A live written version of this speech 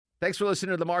Thanks for listening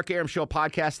to the Mark Arum Show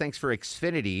podcast. Thanks for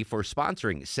Xfinity for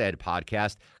sponsoring said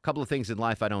podcast. A couple of things in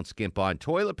life I don't skimp on.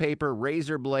 Toilet paper,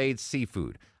 razor blades,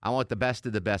 seafood. I want the best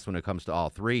of the best when it comes to all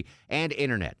three. And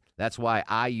internet. That's why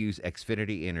I use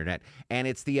Xfinity Internet. And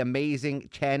it's the amazing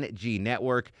 10G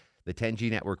network. The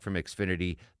 10G network from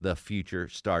Xfinity. The future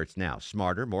starts now.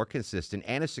 Smarter, more consistent,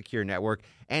 and a secure network.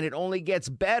 And it only gets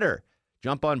better.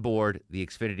 Jump on board the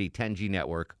Xfinity 10G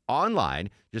network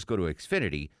online. Just go to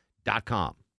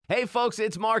Xfinity.com. Hey, folks,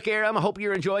 it's Mark Arum. I hope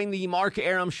you're enjoying the Mark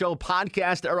Arum Show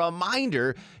podcast. A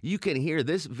reminder, you can hear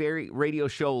this very radio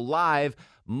show live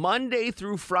Monday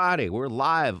through Friday. We're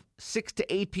live 6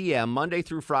 to 8 p.m. Monday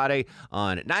through Friday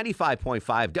on 95.5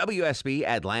 WSB,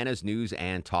 Atlanta's News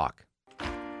and Talk.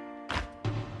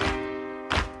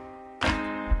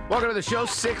 Welcome to the show,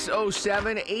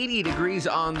 6:07, 80 degrees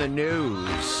on the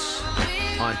nose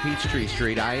on Peachtree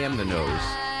Street. I am the nose.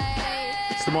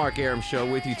 It's the Mark Arum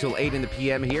Show with you till 8 in the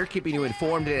p.m. here, keeping you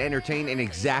informed and entertained in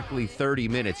exactly 30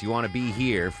 minutes. You want to be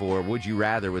here for Would You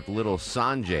Rather with little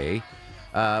Sanjay.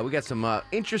 We got some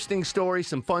interesting stories,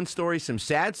 some fun stories, some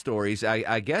sad stories.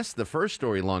 I guess the first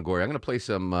story, Longoria, I'm going to play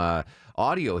some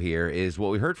audio here, is what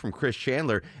we heard from Chris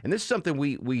Chandler. And this is something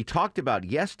we talked about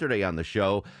yesterday on the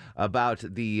show about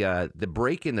the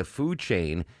break in the food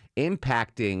chain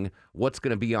impacting what's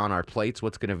going to be on our plates,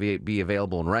 what's going to be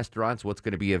available in restaurants, what's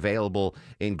going to be available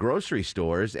in grocery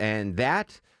stores. And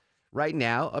that right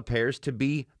now appears to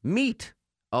be meat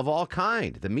of all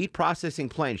kind. The meat processing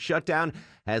plant shutdown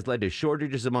has led to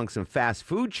shortages among some fast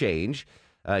food chains.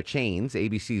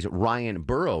 ABC's Ryan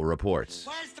Burrow reports.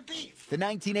 Where's the beef? The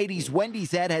 1980s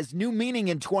Wendy's ad has new meaning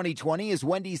in 2020 as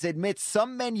Wendy's admits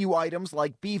some menu items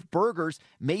like beef burgers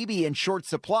may be in short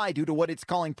supply due to what it's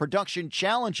calling production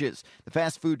challenges. The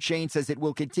fast food chain says it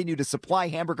will continue to supply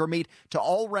hamburger meat to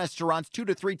all restaurants 2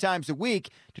 to 3 times a week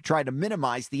to try to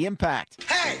minimize the impact.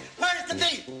 Hey, where's the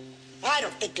beef? I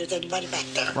don't think there's anybody back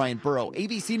there. Ryan Burrow,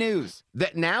 ABC News.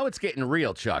 That now it's getting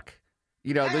real, Chuck.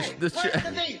 You know,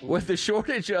 with the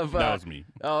shortage of... that was me.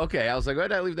 Oh, okay. I was like, why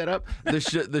did I leave that up?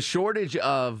 The shortage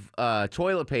of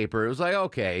toilet paper, it was like,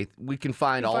 okay, we can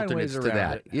find alternates to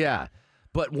that. Yeah.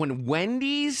 But when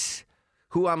Wendy's,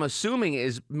 who I'm assuming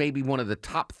is maybe one of the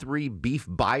top 3 beef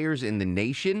buyers in the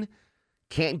nation,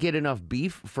 can't get enough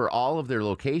beef for all of their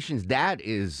locations,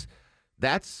 that's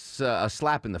a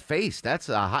slap in the face. That's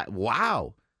a hot...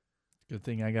 Wow. Good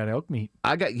thing I got elk meat.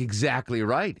 I got exactly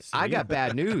right. I got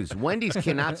bad news. Wendy's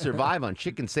cannot survive on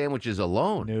chicken sandwiches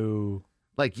alone. No.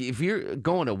 Like, if you're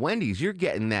going to Wendy's, you're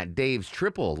getting that Dave's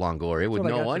Triple Longoria with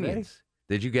no onions. Today.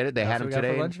 Did you get it? They had them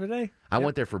today. For lunch today? I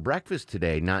went there for breakfast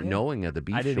today, not knowing of the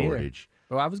beef shortage.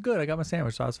 Well, I was good. I got my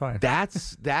sandwich, so I was fine.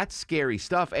 That's scary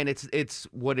stuff, and it's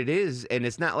what it is. And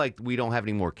it's not like we don't have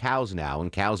any more cows now, and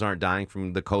cows aren't dying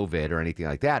from the COVID or anything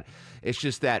like that. It's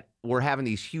just that we're having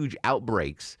these huge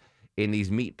outbreaks in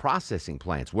these meat processing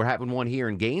plants. We're having one here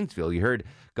in Gainesville. You heard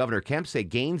Governor Kemp say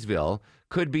Gainesville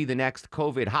could be the next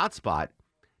COVID hotspot,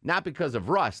 not because of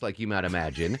rust, like you might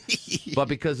imagine, but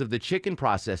because of the chicken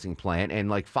processing plant and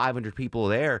like 500 people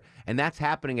there. And that's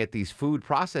happening at these food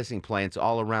processing plants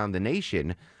all around the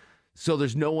nation. So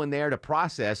there's no one there to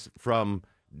process from...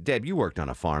 Deb, you worked on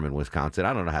a farm in Wisconsin.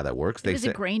 I don't know how that works. It was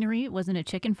a granary. It wasn't a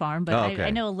chicken farm, but I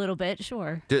know a little bit,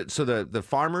 sure. So the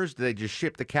farmers, do they just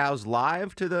ship the cows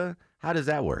live to the... How does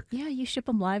that work? Yeah, you ship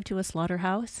them live to a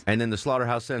slaughterhouse. And then the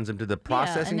slaughterhouse sends them to the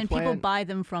processing and then plant? people buy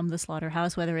them from the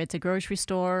slaughterhouse, whether it's a grocery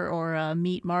store or a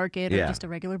meat market or just a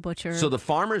regular butcher. So the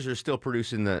farmers are still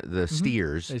producing the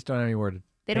steers. They just don't have any word.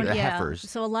 They don't, the heifers.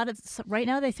 So right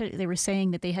now they were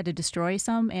saying that they had to destroy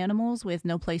some animals with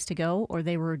no place to go, or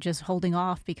they were just holding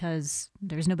off because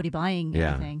there's nobody buying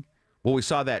anything. Well, we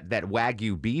saw that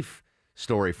Wagyu beef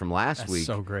story from last week.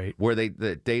 So great. Where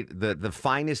the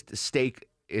finest steak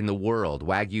in the world,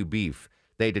 Wagyu beef,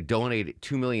 they had to donate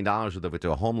 $2 million worth of it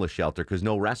to a homeless shelter because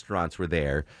no restaurants were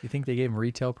there. You think they gave them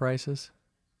retail prices?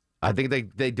 I think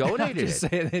they donated I'm just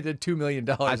saying they did $2 million.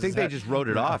 I think they just wrote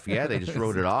it off. Yeah, they just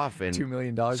wrote it off. And $2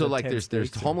 million. So like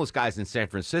there's homeless guys in San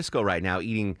Francisco right now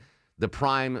eating the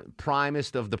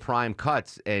primest of the prime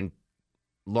cuts, and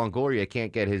Longoria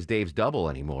can't get his Dave's Double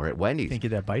anymore at Wendy's. Can't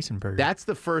get that bison burger. That's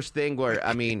the first thing where,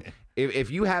 I mean, if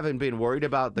you haven't been worried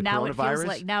about the now coronavirus. It feels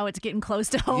like now it's getting close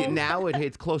to home. Now it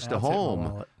hits close to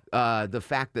home. The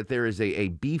fact that there is a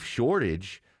beef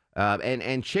shortage.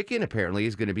 And chicken apparently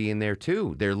is going to be in there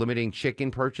too. They're limiting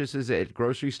chicken purchases at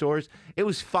grocery stores. It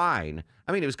was fine.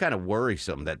 I mean, it was kind of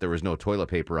worrisome that there was no toilet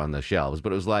paper on the shelves,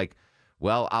 but it was like,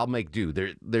 well, I'll make do.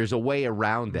 There's a way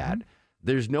around that.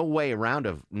 There's no way around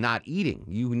of not eating.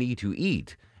 You need to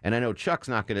eat. And I know Chuck's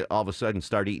not going to all of a sudden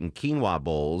start eating quinoa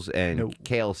bowls and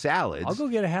kale salads. I'll go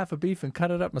get a half a beef and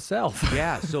cut it up myself.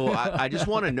 Yeah, so I just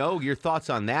want to know your thoughts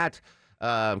on that,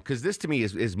 because this to me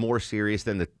is more serious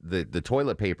than the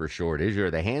toilet paper shortage or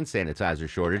the hand sanitizer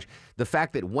shortage. The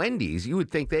fact that Wendy's, you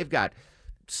would think they've got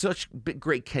such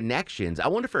great connections. I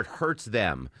wonder if it hurts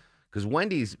them. Because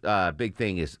Wendy's big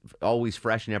thing is always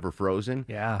fresh, never frozen.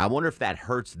 Yeah. I wonder if that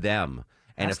hurts them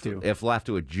and if we'll have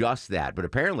to adjust that. But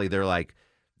apparently they're like,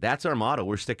 that's our motto.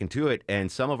 We're sticking to it.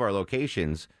 And some of our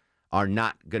locations are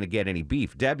not going to get any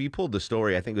beef. Deb, you pulled the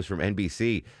story. I think it was from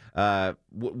NBC.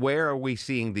 Where are we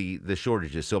seeing the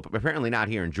shortages? So apparently not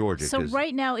here in Georgia. So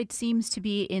right now it seems to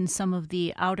be in some of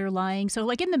the outer lying. So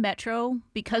like in the metro,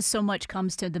 because so much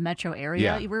comes to the metro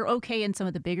area, we're okay in some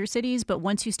of the bigger cities. But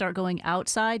once you start going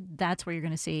outside, that's where you're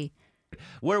going to see.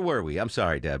 Where were we? I'm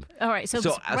sorry, Deb. All right. So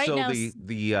right now,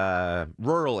 the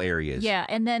rural areas. Yeah.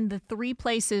 And then the three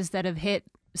places that have hit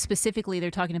specifically,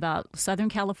 they're talking about Southern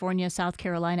California, South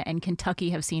Carolina, and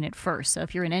Kentucky have seen it first. So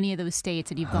if you're in any of those states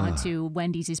and you've gone to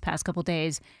Wendy's these past couple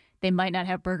days, they might not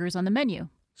have burgers on the menu.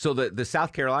 So the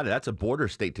South Carolina, that's a border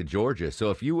state to Georgia. So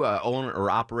if you own or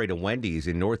operate a Wendy's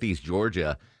in Northeast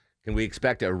Georgia, can we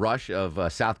expect a rush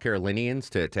of South Carolinians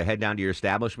to head down to your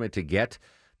establishment to get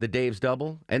the Dave's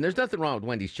Double? And there's nothing wrong with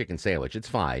Wendy's chicken sandwich. It's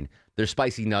fine. Their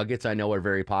spicy nuggets, I know, are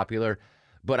very popular.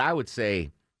 But I would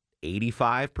say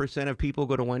 85% of people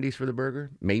go to Wendy's for the burger,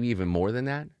 maybe even more than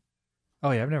that. Oh,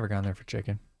 yeah, I've never gone there for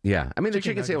chicken. Yeah, I mean, the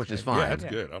chicken sandwich is fine. Yeah, it's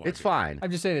good. I like it's it. fine. I'm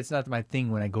just saying it's not my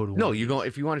thing when I go to No, Wendy's. you go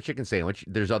if you want a chicken sandwich,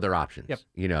 there's other options. Yep.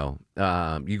 You know,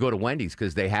 you go to Wendy's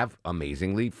because they have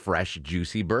amazingly fresh,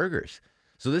 juicy burgers.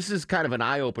 So this is kind of an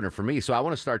eye-opener for me. So I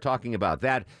want to start talking about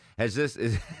that. As this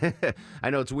is, I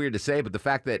know it's weird to say, but the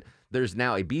fact that there's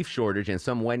now a beef shortage and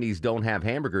some Wendy's don't have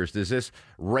hamburgers, does this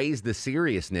raise the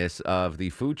seriousness of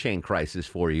the food chain crisis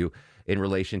for you in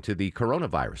relation to the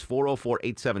coronavirus?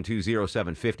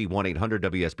 404-872-0750,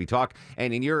 1-800-WSB-TALK.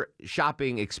 And in your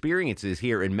shopping experiences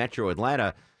here in Metro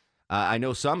Atlanta, I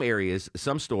know some areas,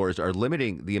 some stores are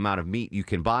limiting the amount of meat you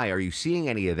can buy. Are you seeing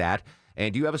any of that?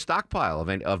 And do you have a stockpile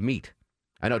of meat?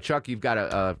 I know, Chuck, you've got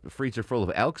a freezer full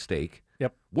of elk steak.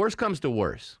 Yep. Worst comes to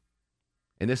worst,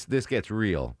 and this gets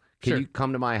real. Can you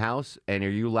come to my house, and are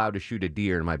you allowed to shoot a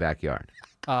deer in my backyard?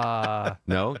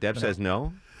 No? Deb says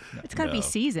no? It's got to be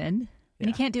seasoned. And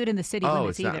you can't do it in the city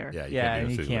limits it's not. either. Yeah,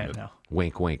 and you do can't. it. No.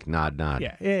 Wink, wink, nod, nod.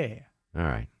 Yeah. All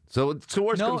right. So worst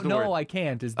comes to worst. No, I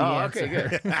can't is the answer.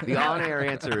 Okay, good. The on-air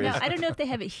answer is... Now, I don't know if they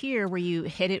have it here where you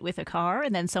hit it with a car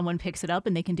and then someone picks it up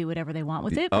and they can do whatever they want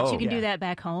with it. But you can do that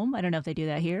back home. I don't know if they do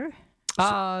that here.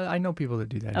 I know people that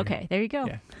do that. Okay, there you go.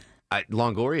 Yeah.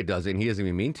 Longoria does it, and he doesn't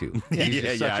even mean to. He's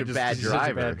just such a bad he's such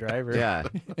a driver. bad driver. Yeah.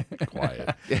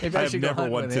 Quiet. Maybe I I've should go never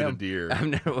hunt with once hit a him. deer. I've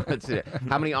never once seen it.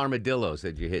 How many armadillos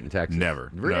did you hit in Texas?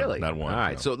 Never. Really? Not one. All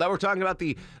right. No. So now we're talking about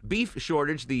the beef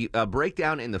shortage, the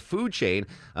breakdown in the food chain.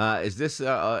 Is this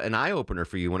an eye-opener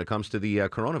for you when it comes to the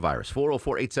coronavirus?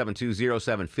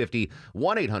 404-872-0750,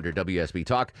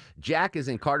 1-800-WSB-TALK. Jack is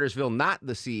in Cartersville, not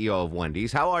the CEO of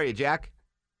Wendy's. How are you, Jack?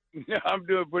 I'm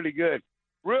doing pretty good.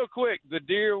 Real quick, the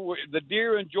deer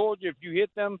in Georgia, if you hit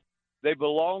them, they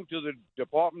belong to the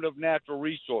Department of Natural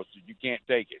Resources. You can't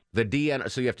take it. The DNR,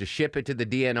 so you have to ship it to the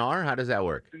DNR? How does that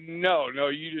work? No,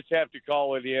 you just have to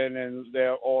call it in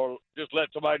or just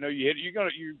let somebody know you hit it. You're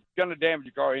gonna damage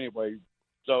your car anyway.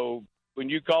 So when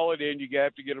you call it in, you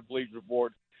have to get a police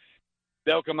report.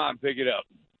 They'll come out and pick it up.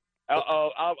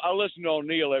 I'll listen to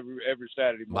O'Neill every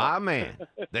Saturday morning. My man,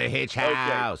 the Hitch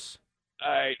House.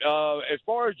 All right. As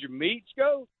far as your meats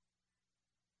go,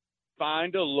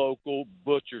 find a local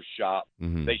butcher shop.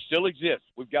 Mhm. They still exist.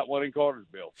 We've got one in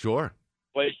Cartersville. Sure.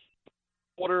 Place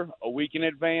order a week in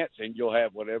advance, and you'll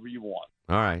have whatever you want.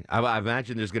 All right. I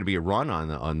imagine there's going to be a run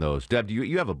on those. Deb,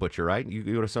 you have a butcher, right? You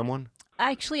go to someone?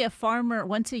 Actually, a farmer,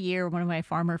 once a year, one of my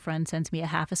farmer friends sends me a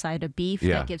half a side of beef.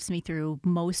 Yeah. That gets me through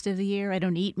most of the year. I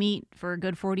don't eat meat for a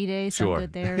good 40 days, so Sure. I'm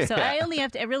good there. So I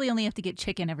really only have to get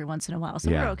chicken every once in a while,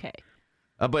 so Yeah. we're okay.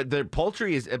 But the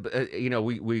poultry is,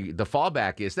 we the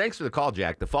fallback is, thanks for the call,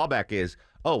 Jack. The fallback is,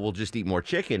 we'll just eat more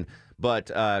chicken. But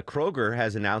Kroger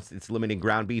has announced it's limiting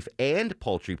ground beef and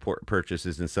poultry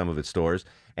purchases in some of its stores.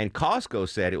 And Costco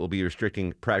said it will be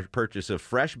restricting purchase of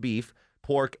fresh beef,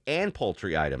 pork, and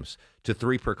poultry items to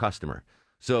 3 per customer.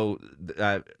 So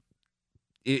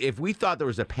if we thought there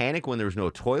was a panic when there was no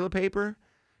toilet paper,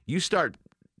 you start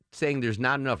saying there's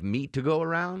not enough meat to go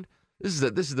around. This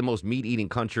is the most meat-eating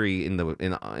country in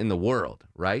the world,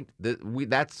 right?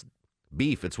 That's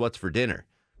beef. It's what's for dinner.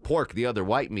 Pork, the other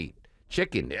white meat.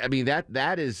 Chicken. I mean,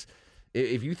 that is.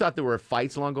 If you thought there were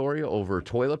fights, Longoria, over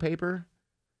toilet paper,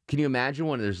 can you imagine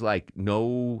when there's like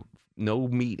no no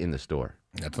meat in the store.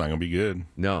 That's not going to be good.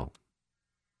 No.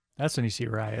 That's when you see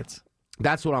riots.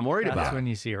 That's what I'm worried That's about. when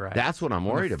you see riots. That's what I'm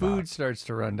When worried the about. Food starts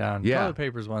to run down. Yeah. Toilet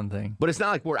paper's one thing. But it's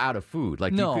not like we're out of food.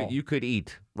 Like No. you could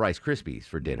eat Rice Krispies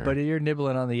for dinner. But you're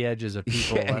nibbling on the edges of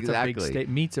people. Yeah, That's a big exactly.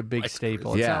 meat's a big Rice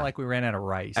staple. Krispies. It's Yeah. not like we ran out of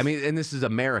rice. I mean, and this is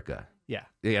America. yeah.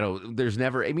 You know, there's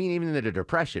never, I mean, even in the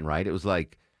Depression, right? It was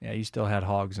like, Yeah, you still had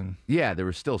hogs and yeah, there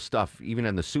was still stuff, even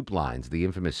in the soup lines, the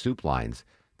infamous soup lines,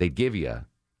 they'd give you a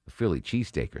Philly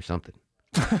cheesesteak or something.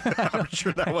 I'm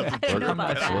sure that wasn't I don't know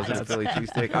about that. Wasn't it Philly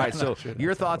cheesesteak? All right, so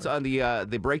your thoughts on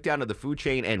the breakdown of the food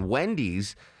chain and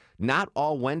Wendy's. Not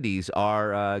all Wendy's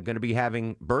are going to be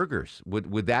having burgers.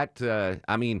 Would that,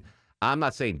 I mean, I'm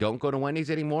not saying don't go to Wendy's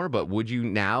anymore, but would you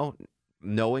now,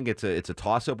 knowing it's a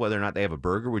toss-up whether or not they have a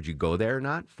burger, would you go there or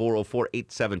not?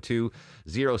 404-872-0750,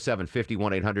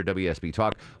 1-800-WSB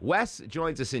Talk. Wes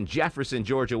joins us in Jefferson,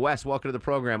 Georgia. Wes, welcome to the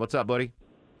program. What's up, buddy?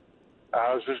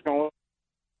 I was just going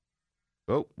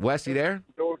Oh, Wes, you there?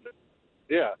 Georgia.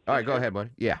 Yeah. All right, go ahead,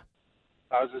 buddy. Yeah.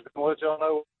 I was just going to let y'all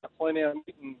know plenty of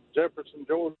meat in Jefferson,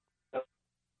 Georgia.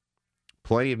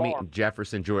 Plenty of meat Farm. in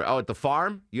Jefferson, Georgia. Oh, at the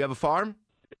farm? You have a farm?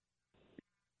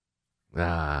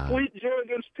 Ah. Sweet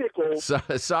Jernigan's pickles.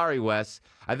 Sorry, Wes.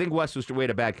 I think Wes was, we had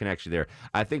a bad connection there.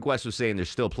 I think Wes was saying there's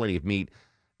still plenty of meat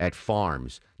at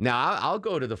farms. Now, I'll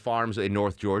go to the farms in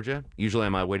North Georgia, usually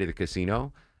on my way to the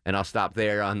casino, and I'll stop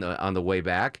there on the way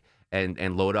back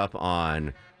and load up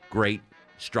on great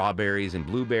strawberries and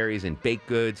blueberries and baked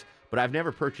goods. But I've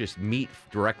never purchased meat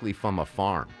directly from a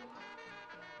farm.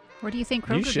 Where do you think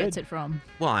You Kroger should. gets it from?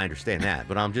 Well, I understand that,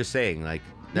 but I'm just saying, like,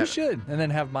 you should. And then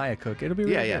have Maya cook. It'll be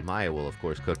really yeah, good. Maya will, of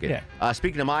course, cook it. Yeah.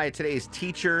 Speaking of Maya, today is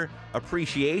Teacher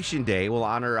Appreciation Day. We'll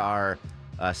honor our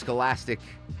scholastic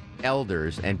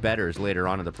elders and betters later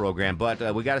on in the program.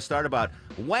 But we got to start about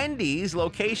Wendy's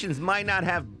locations might not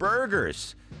have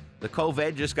burgers. The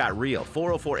COVID just got real.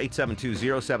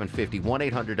 404-872-0750,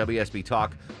 1-800-WSB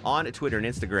Talk on Twitter and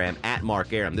Instagram at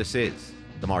Mark Arum. This is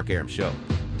The Mark Arum Show.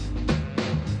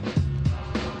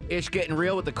 It's getting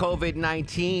real with the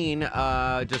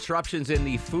COVID-19 disruptions in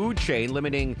the food chain,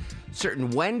 limiting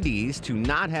certain Wendy's to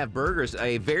not have burgers.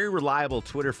 A very reliable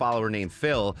Twitter follower named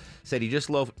Phil said he just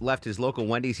left his local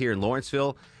Wendy's here in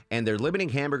Lawrenceville, and they're limiting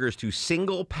hamburgers to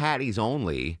single patties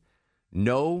only,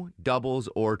 no doubles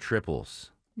or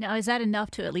triples. Now, is that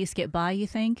enough to at least get by, you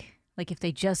think? Like if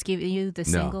they just give you the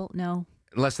single? No.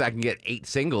 Unless I can get 8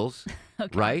 singles,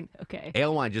 Okay. right? Okay.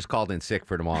 Alewine just called in sick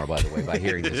for tomorrow, by the way, by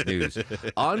hearing this news.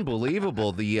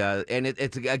 Unbelievable. And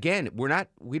it's again,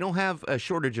 we don't have a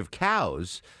shortage of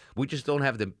cows. We just don't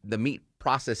have the meat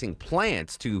processing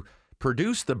plants to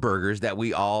produce the burgers that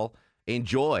we all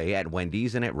enjoy at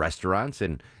Wendy's and at restaurants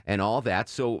and all that.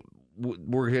 So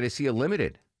we're going to see a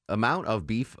limited amount of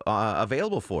beef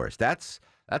available for us. That's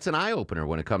an eye-opener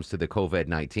when it comes to the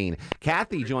COVID-19.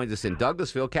 Kathy joins us in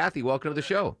Douglasville. Kathy, welcome to the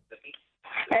show.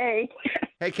 Hey.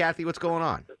 Hey, Kathy, what's going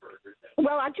on?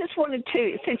 Well, I just wanted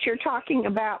to, since you're talking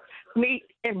about meat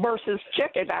versus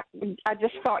chicken, I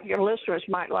just thought your listeners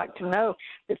might like to know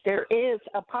that there is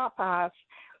a Popeyes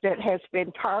that has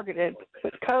been targeted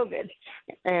with COVID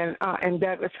and in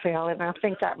Douglasville, and I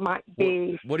think that might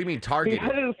be What do you mean targeted?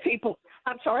 behoove people.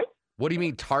 I'm sorry. What do you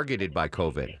mean targeted by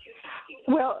COVID?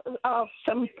 Well,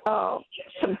 some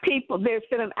people. There's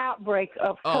been an outbreak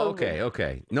of Oh, COVID.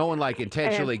 okay. No one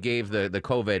intentionally gave the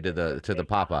COVID to the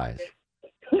Popeyes.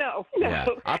 No. Yeah,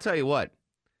 I'll tell you what.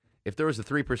 If there was a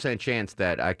 3% chance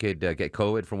that I could get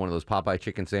COVID from one of those Popeye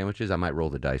chicken sandwiches, I might roll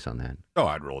the dice on that. Oh,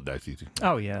 I'd roll dice easy.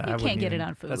 Oh, yeah. You I can't wouldn't get even- it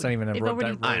on food. That's not even a They've roll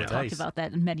already dice. talked about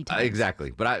that many times. Exactly.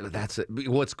 But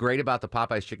what's great about the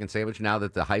Popeyes chicken sandwich now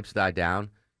that the hype's died down,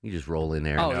 you just roll in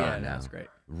there. Oh, and yeah. now. That's great.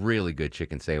 Really good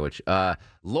chicken sandwich.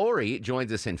 Lori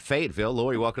joins us in Fayetteville.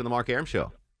 Lori, welcome to the Mark Arum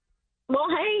Show. Well,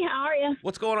 hey, how are you?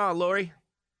 What's going on, Lori?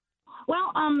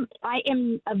 Well, I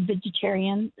am a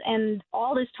vegetarian, and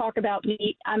all this talk about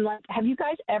meat, I'm like, have you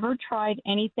guys ever tried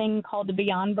anything called the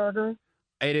Beyond Burger?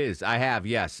 It is. I have,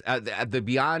 yes. The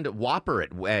Beyond Whopper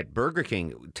at Burger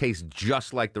King tastes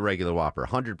just like the regular Whopper,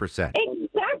 100%.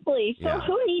 Exactly. So Yeah.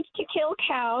 who needs to kill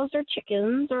cows or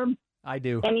chickens or I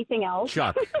do. anything else?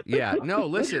 Chuck. Yeah. No,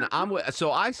 listen,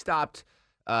 so I stopped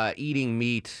eating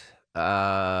meat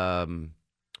full-time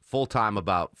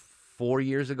about 4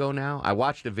 years ago now. I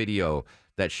watched a video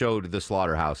that showed the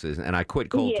slaughterhouses, and I quit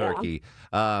cold Yeah. turkey.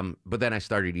 But then I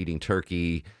started eating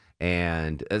turkey.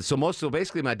 And so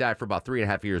basically my diet for about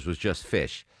 3.5 years was just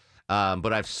fish.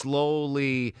 But I've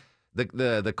slowly,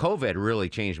 the COVID really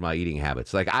changed my eating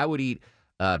habits. Like I would eat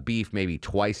beef maybe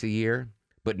twice a year,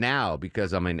 But now,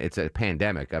 because it's a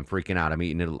pandemic, I'm freaking out. I'm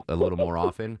eating it a little more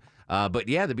often. But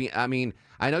yeah,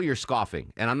 I know you're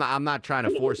scoffing, and I'm not trying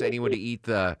to force anyone to eat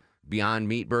the Beyond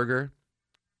Meat burger,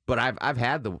 but I've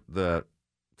had the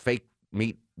fake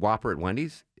meat Whopper at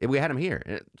Wendy's. We had them here,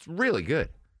 and it's really good.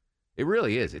 It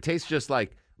really is. It tastes just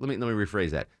like. Let me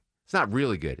rephrase that. It's not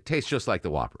really good. It tastes just like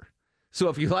the Whopper. So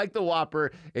if you like the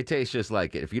Whopper, it tastes just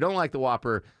like it. If you don't like the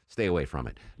Whopper, stay away from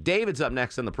it. David's up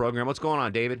next on the program. What's going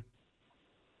on, David?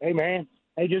 Hey, man.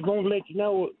 Hey, just wanted to let you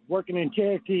know, working in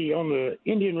Cherokee on the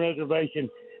Indian reservation,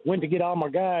 went to get all my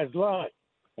guys' lunch,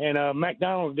 and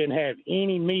McDonald's didn't have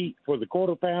any meat for the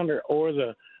Quarter Pounder or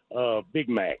the Big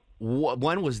Mac.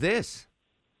 When was this?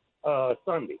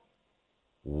 Sunday.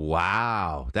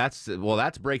 Wow, that's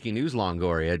breaking news,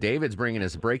 Longoria. David's bringing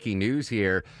us breaking news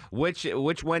here.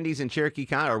 Which Wendy's in Cherokee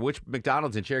County, or which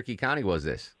McDonald's in Cherokee County was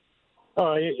this?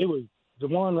 It was the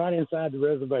one right inside the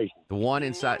reservation. The one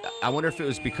inside. I wonder if it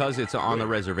was because it's on the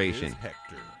reservation.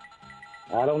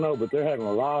 I don't know, but they're having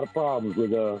a lot of problems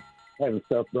with having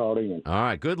stuff brought in. All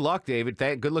right, good luck, David.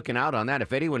 Good looking out on that.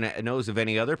 If anyone knows of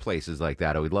any other places like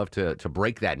that, I would love to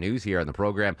break that news here on the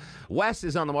program. Wes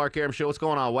is on the Mark Arum Show. What's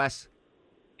going on, Wes?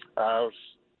 I was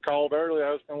called earlier.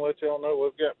 I was going to let y'all know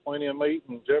we've got plenty of meat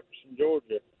in Jefferson,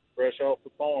 Georgia, fresh off the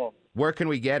farm. Where can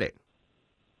we get it?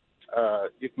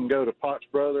 You can go to Potts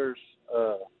Brothers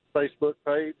Facebook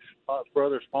page, Potts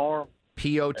Brothers Farm.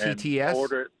 Potts? And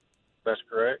order it. That's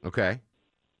correct. Okay.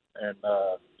 And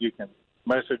you can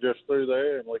message us through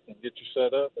there, and we can get you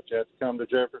set up. But you have to come to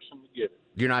Jefferson to get it.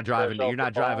 You're not driving. You're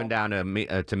not driving down to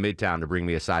Midtown to bring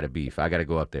me a side of beef. I got to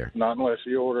go up there. Not unless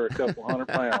you order a couple 100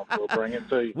 pounds. We'll bring it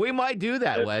to you. We might do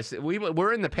that, Wes.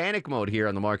 We're in the panic mode here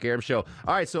on the Mark Arum Show.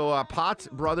 All right, so Potts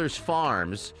Brothers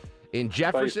Farms in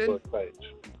Jefferson. Facebook page.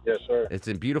 Yes, sir. It's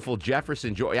in beautiful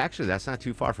Jefferson, Georgia. Actually, that's not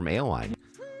too far from Alewine.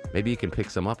 Maybe you can pick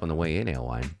some up on the way in,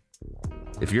 Alewine.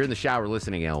 If you're in the shower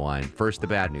listening, Alewine, first the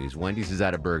bad news. Wendy's is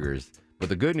out of burgers. But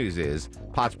the good news is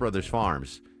Potts Brothers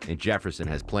Farms in Jefferson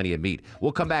has plenty of meat.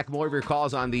 We'll come back more of your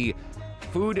calls on the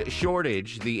food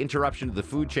shortage, the interruption of the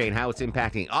food chain, how it's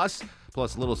impacting us.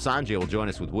 Plus, little Sanjay will join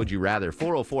us with Would You Rather,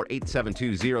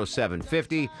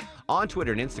 404-872-0750. On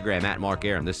Twitter and Instagram, at Mark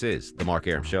Arum. This is The Mark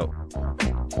Arum Show.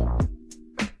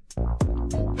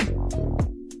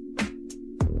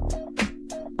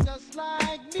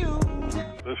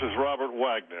 This is Robert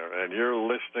Wagner, and you're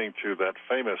listening to that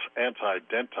famous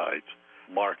anti-dentite,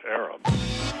 Mark Arum.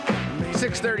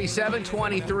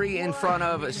 6:37, in front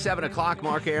of 7 o'clock.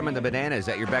 Mark Arum and the Bananas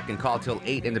at your beck and call till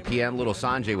 8 in the p.m. Little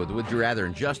Sanjay with Would You Rather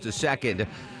in just a second.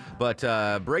 But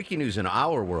breaking news in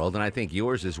our world, and I think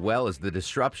yours as well, is the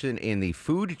disruption in the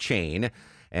food chain.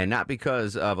 And not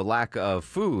because of a lack of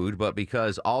food, but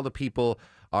because all the people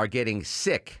are getting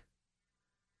sick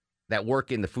that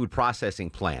work in the food processing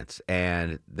plants,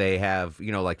 and they have,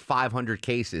 like 500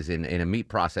 cases in a meat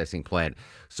processing plant.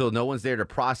 So no one's there to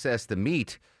process the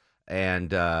meat.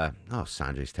 And,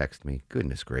 Sanjay's texted me.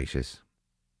 Goodness gracious.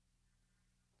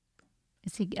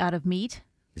 Is he out of meat?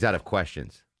 He's out of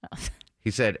questions. He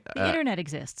said... The internet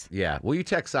exists. Yeah. Will you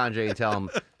text Sanjay and tell him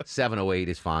 7:08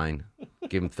 is fine?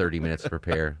 Give him 30 minutes to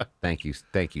prepare. Thank you,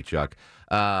 Chuck.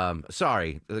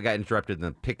 Sorry, I got interrupted in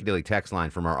the Piccadilly text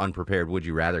line from our unprepared Would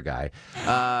You Rather guy.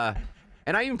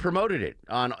 And I even promoted it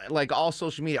on all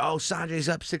social media. Oh, Sanjay's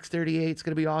up 6:38. It's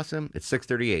going to be awesome. It's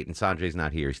 6:38 and Sanjay's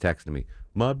not here. He's texting me.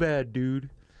 My bad, dude.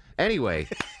 Anyway,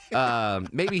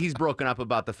 maybe he's broken up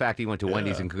about the fact he went to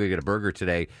Wendy's and could get a burger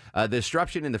today. The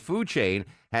disruption in the food chain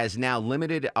has now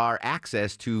limited our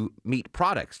access to meat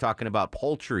products, talking about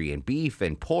poultry and beef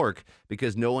and pork,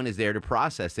 because no one is there to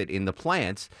process it in the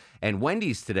plants. And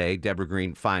Wendy's today, Deborah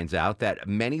Green finds out that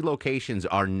many locations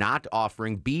are not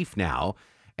offering beef now.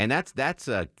 And that's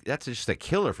just a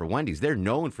killer for Wendy's. They're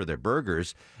known for their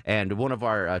burgers. And one of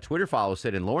our Twitter followers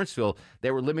said in Lawrenceville,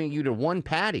 they were limiting you to one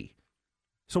patty.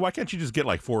 So why can't you just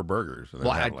get 4 burgers?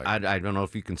 Well, I don't know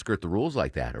if you can skirt the rules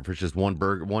like that, or if it's just one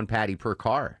burger, one patty per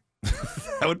car.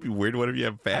 That would be weird. What if you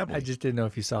have family? I just didn't know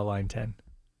if you saw line 10.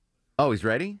 Oh, he's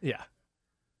ready? Yeah.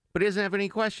 But he doesn't have any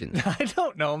questions. I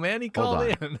don't know, man. He called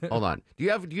in. Hold on. Do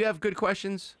you have good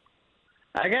questions?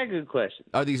 I got good questions.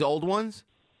 Are these old ones?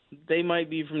 They might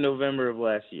be from November of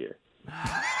last year.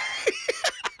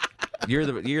 You're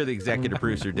the executive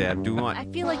producer, Deb. Do you want? I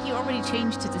feel like you already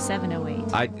changed it to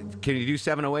 7:08. Can you do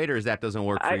 7:08, or doesn't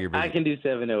work for your business? I can do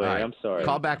 7:08. Right. I'm sorry.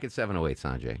 Call back at 7:08,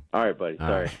 Sanjay. All right, buddy.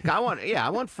 Sorry. Right. I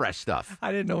want fresh stuff.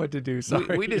 I didn't know what to do.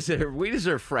 Sorry. We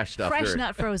deserve fresh stuff. Fresh,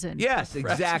 not frozen. Yes,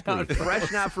 exactly.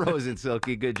 Fresh, not frozen,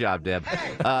 Silky. Good job, Deb.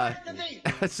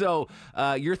 So,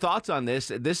 your thoughts on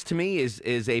this? This to me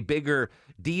is a bigger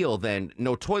deal than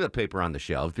no toilet paper on the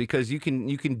shelves because you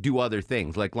can do other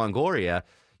things. Like Longoria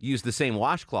used the same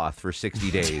washcloth for 60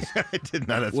 days. I did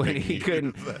not have when he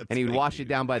couldn't, and he'd wash it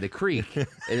down by the creek and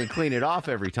then clean it off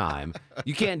every time.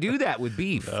 You can't do that with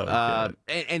beef.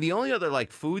 And the only other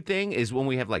like food thing is when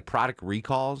we have like product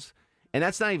recalls, and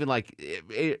that's not even like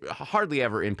it hardly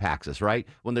ever impacts us, right?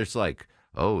 When there's like,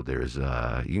 oh, there's you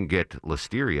can get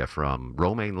listeria from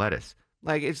romaine lettuce.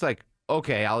 Like it's like,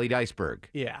 okay, I'll eat iceberg.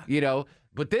 Yeah. You know,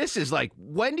 but this is like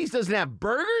Wendy's doesn't have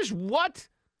burgers? What?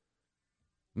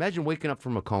 Imagine waking up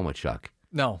from a coma, Chuck.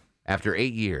 No. After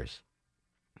 8 years.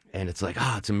 And it's like,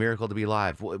 it's a miracle to be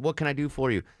alive. What can I do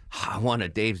for you? I want a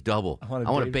Dave's Double. I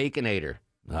want a Baconator.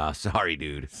 Sorry,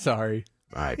 dude. Sorry.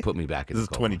 All right, put me back in This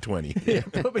the is coma.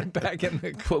 2020. Put me back in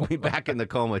the coma. Put me back in the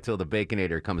coma until the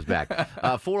Baconator comes back.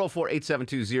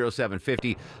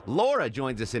 404-872-0750. Laura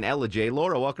joins us in Ellijay.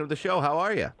 Laura, welcome to the show. How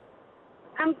are you?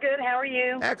 I'm good. How are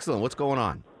you? Excellent. What's going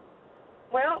on?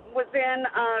 Well, was in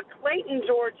Clayton,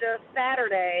 Georgia,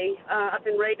 Saturday, up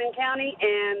in Raven County,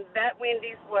 and that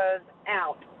Wendy's was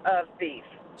out of beef.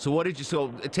 So what did you? So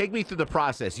take me through the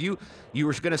process. You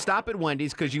were going to stop at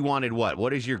Wendy's because you wanted what?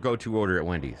 What is your go-to order at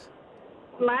Wendy's?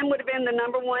 Mine would have been the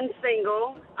number one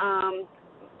single. I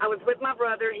was with my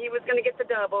brother. He was going to get the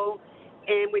double,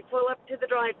 and we pull up to the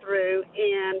drive-thru,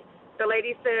 and the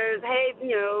lady says, "Hey,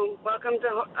 welcome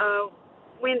to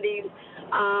Wendy's.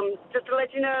 Just to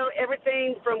let you know,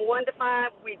 everything from 1 to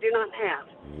 5 we do not have."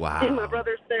 Wow. And my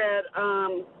brother said,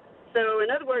 so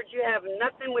in other words, you have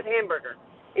nothing with hamburger.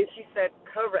 And she said,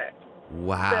 correct.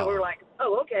 Wow. So we're like,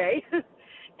 oh, okay.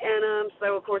 And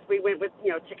so, of course, we went with,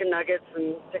 chicken nuggets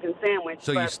and chicken sandwich.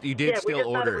 So but, you did still we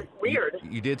just thought it order. was weird.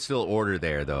 You did still order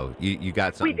there, though. You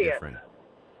got something We did. different.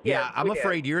 Yeah, Yes, I'm we did.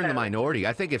 afraid you're in the So- minority.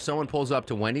 I think if someone pulls up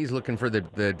to Wendy's looking for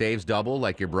the Dave's Double,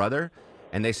 like your brother,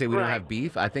 and they say we don't Right. have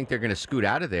beef, I think they're going to scoot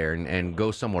out of there and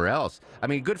go somewhere else. I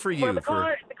mean, good for you. Well, the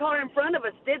car in front of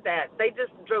us did that. They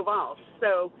just drove off.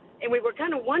 So, and we were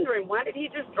kind of wondering, why did he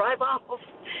just drive off?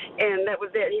 And that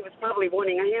was it. He was probably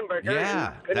wanting a hamburger.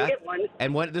 Yeah, and couldn't get one.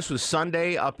 And this was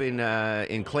Sunday up in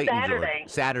Clayton, Saturday. Georgia.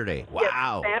 Saturday. Yes,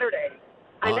 Wow. Saturday.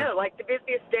 I know, like the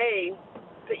busiest day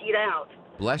to eat out.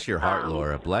 Bless your heart,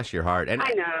 Laura. Bless your heart. And I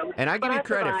know, And I give but you I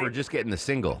credit for survived. just getting the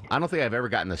single. I don't think I've ever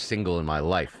gotten a single in my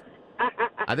life.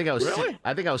 I think I was Really?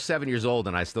 I think I was 7 years old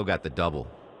and I still got the double.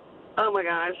 Oh my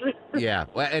gosh. Yeah.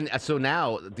 Well, and so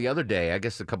now the other day, I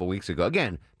guess a couple weeks ago,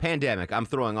 again, pandemic, I'm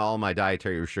throwing all my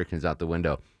dietary restrictions out the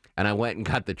window. And I went and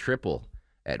got the triple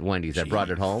at Wendy's. I brought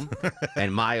it home,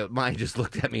 and mine just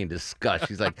looked at me in disgust.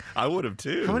 She's like, I would have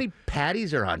too. How many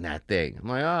patties are on that thing? I'm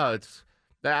like,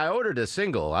 I ordered a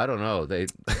single. I don't know. They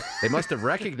must have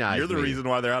recognized You're the me. reason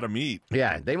why they're out of meat.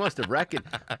 Yeah, they must have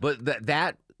recognized. But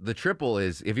the triple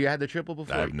is. Have you had the triple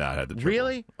before? I've not had the triple.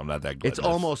 Really? I'm not that It's gluttonous.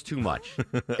 almost too much.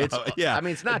 It's yeah. I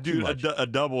mean, it's not too much. A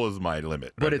double is my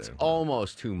limit. But right it's there.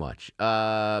 almost too much.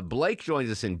 Blake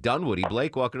joins us in Dunwoody.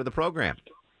 Blake, welcome to the program.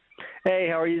 Hey,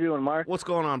 how are you doing, Mark? What's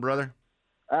going on, brother?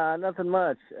 Nothing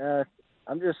much.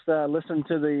 I'm just listening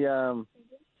to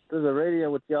the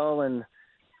radio with y'all, and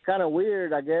it's kind of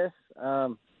weird, I guess.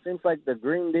 Seems like the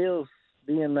Green Deal's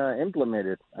being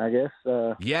implemented, I guess.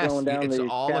 Yes, slowing down it's the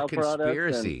all cow a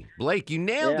conspiracy. Blake, you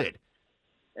nailed Yeah. it.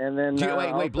 And then Wait,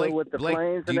 also Blake, with the Blake,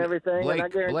 planes do and you- everything, Blake, and I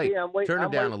guarantee Blake, I'm waiting. turn I'm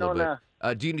him down a waiting little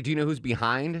on, bit. Do you know who's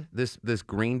behind this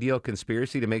Green Deal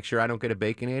conspiracy to make sure I don't get a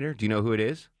Baconator? Do you know who it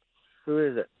is? Who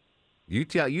is it?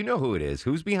 You know who it is.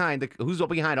 Who's behind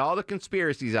all the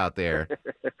conspiracies out there?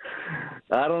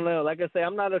 I don't know. Like I say,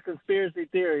 I'm not a conspiracy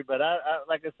theory, but I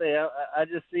like I say, I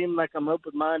just seem like I'm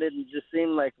open-minded, and just seem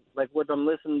like what I'm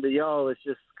listening to y'all. It's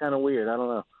just kind of weird. I don't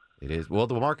know. It is. Well,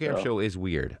 the Mark Aram show is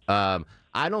weird.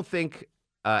 I don't think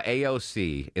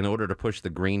AOC, in order to push the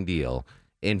Green Deal,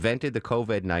 invented the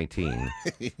COVID-19,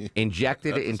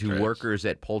 injected it into workers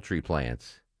at poultry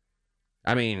plants.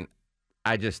 I mean,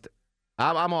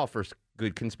 I'm all for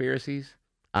good conspiracies.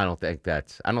 I don't think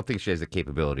she has the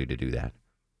capability to do that.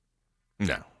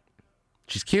 No.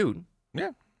 She's cute. Yeah.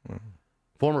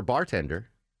 Former bartender.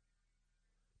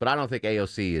 But I don't think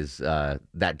AOC is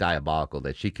that diabolical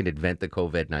that she can invent the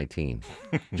COVID-19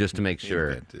 just to make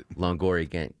sure Longoria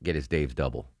can't get his Dave's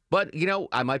Double. But,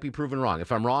 I might be proven wrong.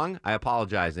 If I'm wrong, I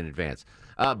apologize in advance.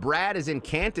 Brad is in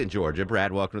Canton, Georgia.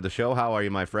 Brad, welcome to the show. How are you,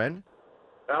 my friend?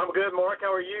 I'm good, Mark.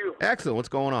 How are you? Excellent. What's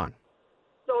going on?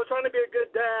 So trying to be a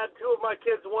good dad. 2 of my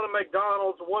kids wanted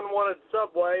McDonald's. 1 wanted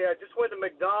Subway. I just went to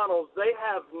McDonald's. They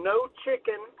have no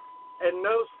chicken and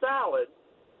no salad.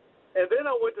 And then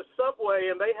I went to Subway,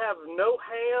 and they have no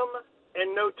ham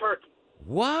and no turkey.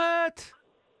 What?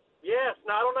 Yes.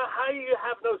 Now, I don't know how you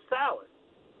have no salad.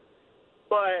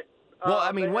 But Well,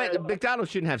 I mean, McDonald's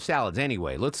shouldn't have salads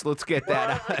anyway. Let's get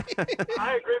that.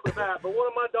 I agree with that, but one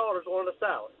of my daughters wanted a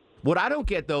salad. What I don't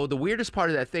get, though, the weirdest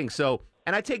part of that thing, so,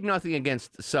 and I take nothing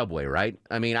against Subway, right?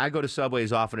 I mean, I go to Subway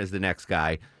as often as the next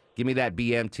guy. Give me that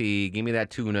BMT, give me that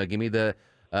tuna, give me the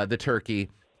turkey.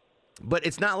 But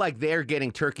it's not like they're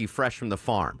getting turkey fresh from the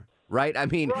farm, right? I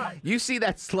mean, you see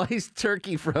that sliced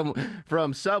turkey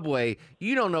from Subway,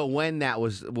 you don't know when that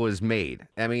was made.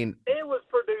 I mean... It was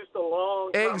produced a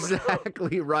long time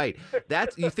Exactly right.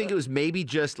 You think it was maybe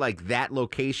just like that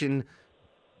location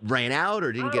ran out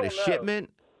or didn't get a shipment?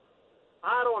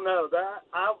 I don't know. That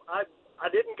I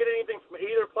didn't get anything from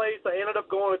either place. I ended up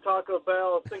going to Taco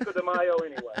Bell, Cinco de Mayo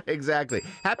anyway. Exactly.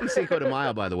 Happy Cinco de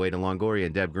Mayo, by the way, to Longoria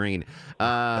and Deb Green.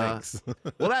 Thanks.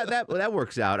 Well, that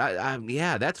works out.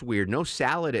 Yeah, that's weird. No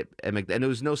salad at McDonald's. And there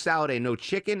was no salad and no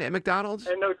chicken at McDonald's?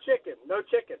 And no chicken. No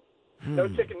chicken. No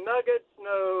chicken nuggets,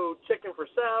 no chicken for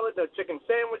salad, no chicken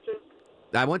sandwiches.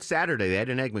 I went Saturday. They had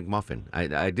an Egg McMuffin.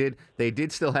 I did. They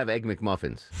did still have Egg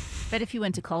McMuffins. Bet if you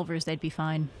went to Culver's, they'd be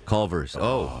fine. Culver's.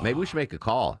 Oh, maybe we should make a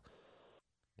call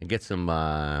and get some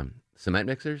cement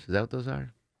mixers. Is that what those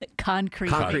are? Concrete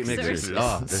mixers.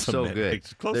 Oh, they're so good.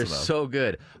 They're so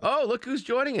good. Oh, look who's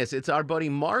joining us. It's our buddy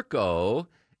Marco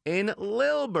in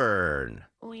Lilburn.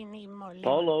 We need more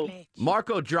Polo.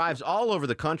 Marco drives all over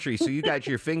the country, so you got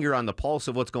your finger on the pulse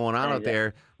of what's going on out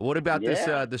there. What about this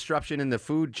disruption in the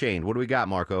food chain? What do we got,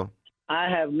 Marco? I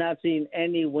have not seen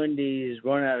any Wendy's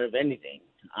run out of anything.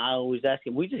 I always ask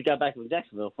him. We just got back from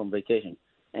Jacksonville from vacation,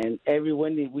 and every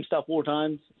Wendy's, we stopped 4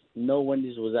 times. No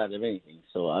Wendy's was out of anything.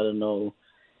 So I don't know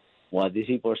why these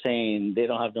people are saying they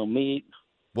don't have no meat.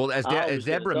 Well, as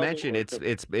Deborah mentioned, it's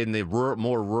in the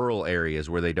more rural areas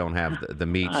where they don't have the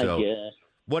meat. So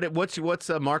what's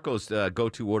Marco's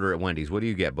go-to order at Wendy's? What do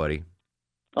you get, buddy?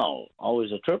 Oh,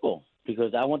 always a triple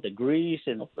because I want the grease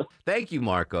and. Thank you,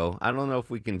 Marco. I don't know if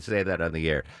we can say that on the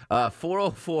air.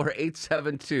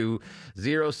 404-872-0750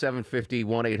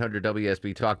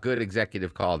 1-800-WSB Talk. Good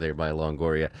executive call there by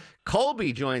Longoria.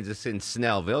 Colby joins us in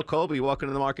Snellville. Colby, welcome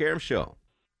to the Mark Arum Show.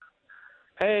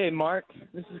 Hey, Mark.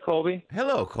 This is Colby.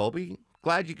 Hello, Colby.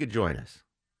 Glad you could join us.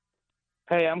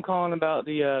 Hey, I'm calling about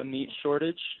the meat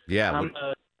shortage. Yeah.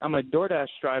 I'm a DoorDash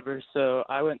driver, so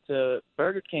I went to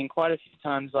Burger King quite a few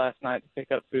times last night to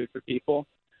pick up food for people,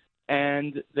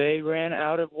 and they ran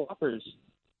out of Whoppers.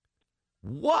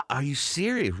 What? Are you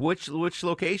serious? Which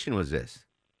location was this?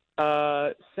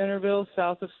 Centerville,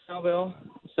 south of Snellville.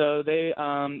 So they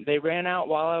ran out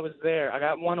while I was there. I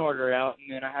got one order out,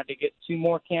 and then I had to get 2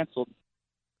 more canceled.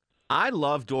 I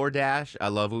love DoorDash. I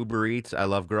love Uber Eats. I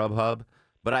love Grubhub.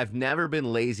 But I've never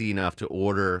been lazy enough to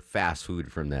order fast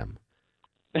food from them.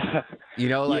 You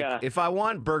know, like if I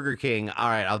want Burger King, all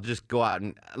right, I'll just go out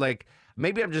and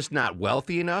maybe I'm just not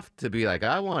wealthy enough to be like,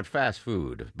 I want fast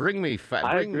food. Bring me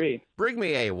I agree. Bring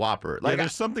me a Whopper. Like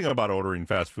there's something about ordering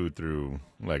fast food through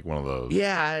like one of those.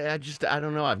 Yeah, I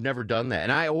don't know. I've never done that.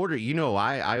 And I order,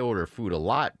 I order food a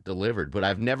lot delivered, but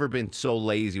I've never been so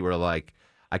lazy where like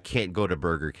I can't go to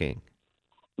Burger King.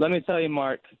 Let me tell you,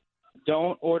 Mark,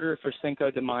 don't order for Cinco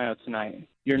de Mayo tonight.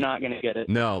 You're not going to get it.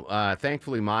 No.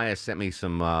 Thankfully, Maya sent me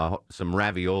some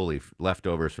ravioli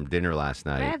leftovers from dinner last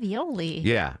night. Ravioli?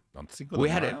 Yeah. On Cinco We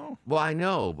de had it. Mayo? Well, I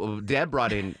know. Deb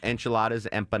brought in enchiladas,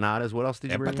 empanadas. What else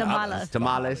did you bring?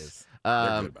 Tamales.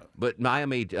 But Maya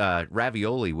made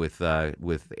ravioli with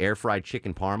air fried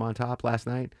chicken parm on top last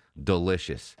night.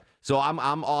 Delicious. So I'm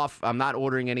off. I'm not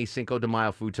ordering any Cinco de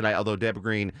Mayo food tonight. Although Deb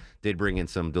Green did bring in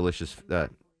some delicious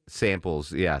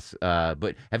samples. Yes.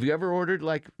 But have you ever ordered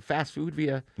like fast food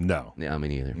via? No. No, me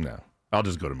neither. No. I'll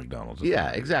just go to McDonald's. Yeah,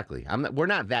 exactly. We're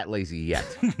not that lazy yet.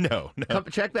 No.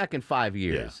 Check back in 5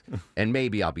 years, and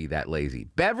maybe I'll be that lazy.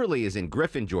 Beverly is in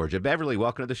Griffin, Georgia. Beverly,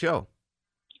 welcome to the show.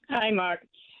 Hi, Mark.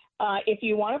 If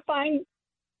you want to find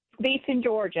beef in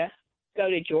Georgia, go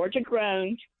to Georgia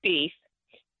Grown Beef,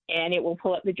 and it will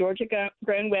pull up the Georgia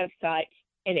Grown website,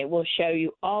 and it will show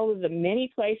you all of the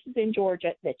many places in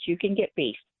Georgia that you can get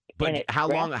beef. But how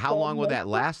long will that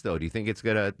last, though? Do you think it's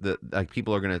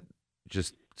people are gonna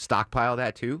just stockpile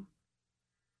that too?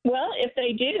 Well, if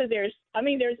they do, there's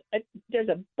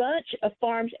a bunch of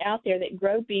farms out there that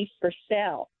grow beef for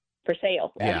sale. Right?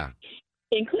 Yeah.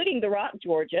 Including the Rock,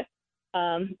 Georgia,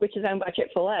 which is owned by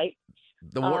Chick-fil-A.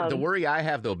 The worry I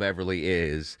have, though, Beverly,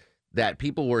 is that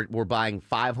people were buying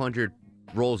 500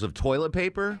 rolls of toilet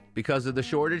paper because of the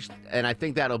shortage, and I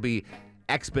think that'll be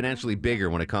exponentially bigger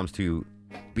when it comes to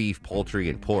beef, poultry,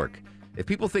 and pork. If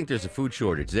people think there's a food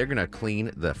shortage, they're going to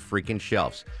clean the freaking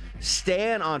shelves.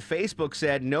 Stan on Facebook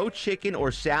said, no chicken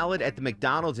or salad at the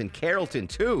McDonald's in Carrollton,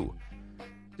 too.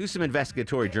 Do some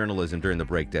investigatory journalism during the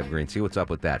break, Deb Green. See what's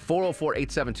up with that.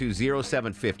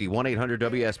 404-872-0750,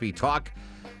 1-800-WSB-TALK.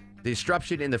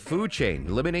 Disruption in the food chain,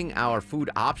 limiting our food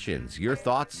options. Your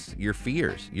thoughts, your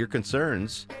fears, your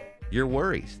concerns, your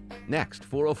worries. Next,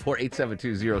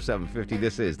 404-872-0750.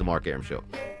 This is The Mark Arum Show.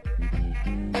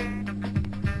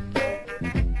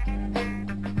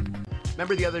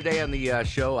 Remember the other day on the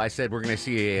show, I said we're going to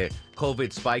see a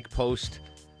COVID spike post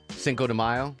Cinco de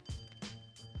Mayo?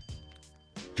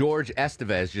 George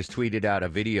Estevez just tweeted out a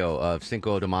video of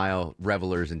Cinco de Mayo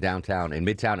revelers in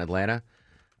Midtown Atlanta.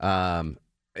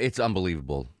 It's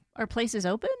unbelievable. Are places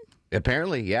open?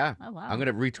 Apparently, yeah. Oh, wow. I'm going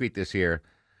to retweet this here.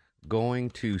 Going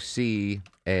to see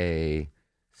a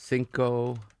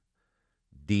Cinco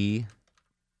de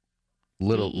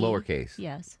lowercase.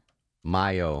 Yes.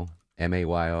 Mayo,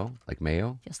 M-A-Y-O, like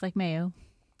mayo. Just like mayo.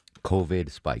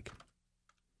 COVID spike.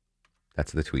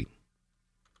 That's the tweet.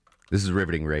 This is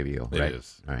riveting radio, right? It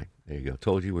is. All right, there you go.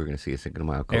 Told you we were going to see a Cinco de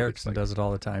Mayo COVID Erickson spike. does it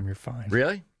all the time. You're fine.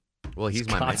 Really? Well, he's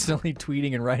my constantly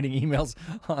tweeting and writing emails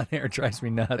on air. Drives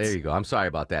me nuts. There you go. I'm sorry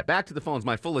about that. Back to the phones.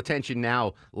 My full attention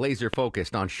now, laser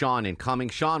focused on Sean incoming.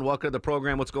 Sean, welcome to the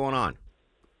program. What's going on?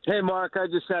 Hey, Mark. I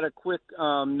just had a quick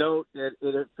note that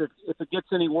if it gets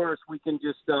any worse, we can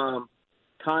just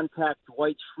contact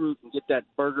White Fruit and get that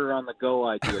burger on the go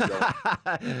idea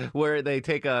going. Where they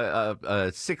take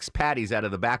a 6 patties out of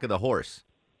the back of the horse.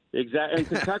 Exactly. And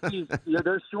Kentucky's,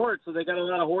 they're short, so they got a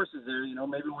lot of horses there.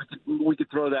 Maybe we could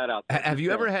throw that out there. Have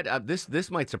you ever had this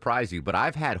might surprise you, but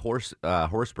I've had horse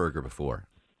burger before.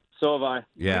 So have I.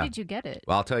 Yeah. Where did you get it?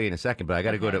 Well, I'll tell you in a second, but I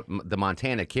got to go to the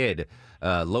Montana Kid,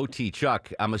 Low T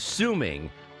Chuck. I'm assuming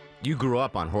you grew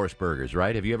up on horse burgers,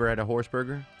 right? Have you ever had a horse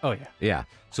burger? Oh, yeah. Yeah.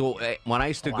 So when I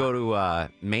used to go to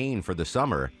Maine for the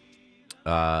summer,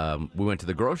 we went to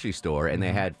the grocery store, and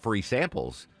they had free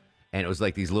samples. And it was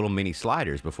like these little mini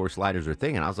sliders before sliders were a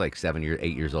thing. And I was like 8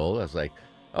 years old. I was like,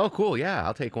 oh, cool. Yeah,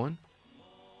 I'll take one.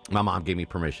 My mom gave me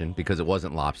permission because it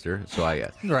wasn't lobster. So I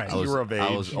you were of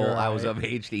age. I was of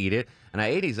age to eat it. And I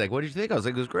ate it. He's like, what did you think? I was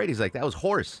like, it was great. He's like, that was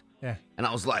horse. Yeah. And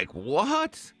I was like,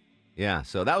 what? Yeah.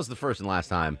 So that was the first and last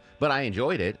time. But I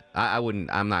enjoyed it.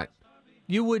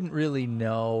 You wouldn't really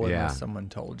know Yeah. unless someone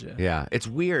told you. Yeah. It's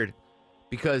weird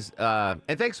because, and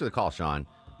thanks for the call, Sean.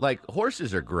 Like,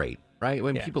 horses are great. Right?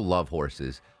 People love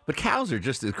horses, but cows are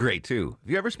just as great too. Have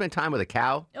you ever spent time with a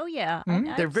cow? Oh, yeah.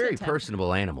 They're very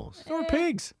personable animals. So are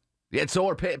pigs. Yeah, so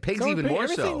are pigs So are even more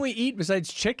Everything so. we eat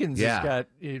besides chickens has got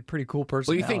a pretty cool Well,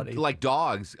 you personality. think like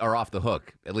dogs are off the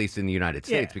hook, at least in the United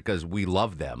States, because we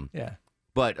love them. Yeah.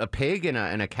 But a pig and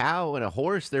a cow and a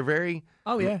horse, they're very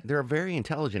they're very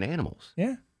intelligent animals.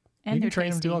 Yeah. And you they're can train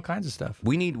them to do tasty. all kinds of stuff.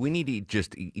 We need to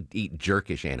just eat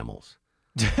jerkish animals.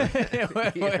 That's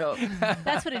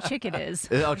what a chicken is.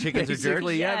 Oh, chickens are jerks?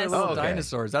 Basically, yeah, they're Yes. little Oh, okay.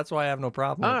 dinosaurs. That's why I have no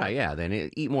problem. All with right, yeah, then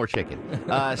eat more chicken.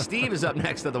 Steve is up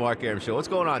next at the Mark Arum Show. What's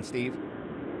going on, Steve?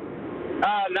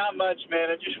 Not much, man.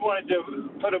 I just wanted to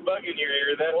put a bug in your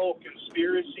ear. That whole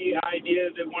conspiracy idea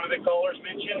that one of the callers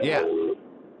mentioned. Yeah.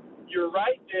 You're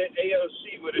right that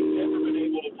AOC would have never been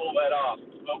able to pull that off.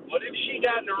 But what if she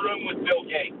got in a room with Bill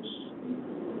Gates?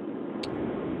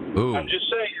 Ooh. I'm just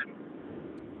saying.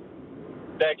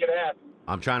 That could happen.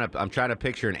 I'm trying to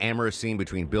picture an amorous scene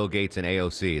between Bill Gates and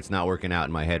AOC. It's not working out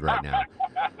in my head right now.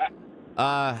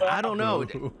 I don't know.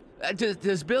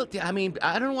 Does Bill? I mean,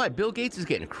 I don't know why Bill Gates is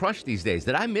getting crushed these days.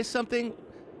 Did I miss something?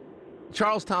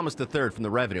 Charles Thomas III from the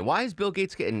Revenue. Why is Bill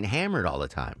Gates getting hammered all the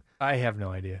time? I have no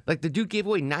idea. Like the dude gave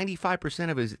away 95%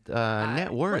 of his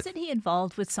net worth. Wasn't he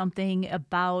involved with something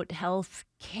about health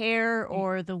care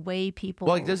or the way people?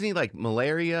 Well, doesn't he like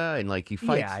malaria and like he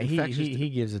fights? Yeah, infectious he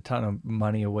gives a ton of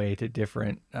money away to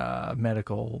different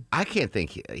medical. I can't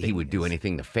think he would do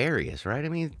anything nefarious, right? I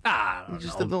mean, he's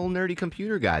just a little nerdy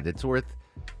computer guy that's worth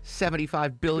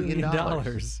 $75 billion.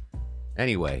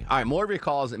 Anyway, all right, more of your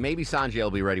calls. Maybe Sanjay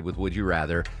will be ready with Would You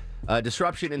Rather.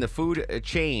 Disruption in the food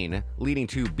chain leading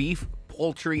to beef,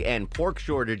 poultry, and pork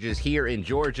shortages here in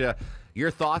Georgia. Your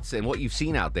thoughts and what you've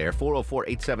seen out there.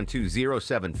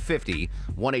 404-872-0750,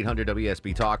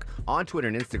 1-800-WSB-TALK, on Twitter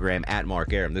and Instagram at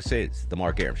Mark Arum. This is The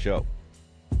Mark Arum Show.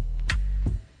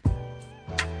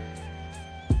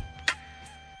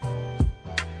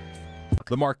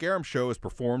 The Mark Arum Show is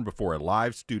performed before a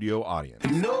live studio audience.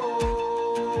 No,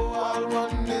 I'll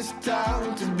run this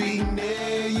town to be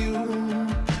near you.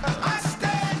 I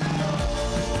stand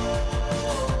alone.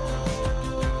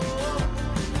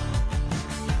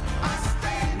 I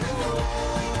stand alone.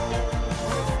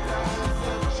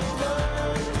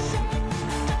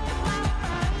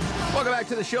 Welcome back to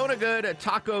to the show. And a good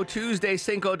Taco Tuesday,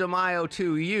 Cinco de Mayo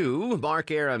to you.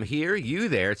 Mark Aram here, you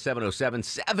there at 7:07,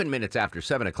 7 minutes after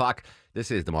 7 o'clock.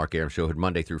 This is the Mark Aram Show,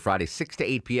 Monday through Friday, 6 to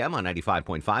 8 p.m. on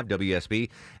 95.5 WSB,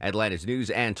 Atlanta's News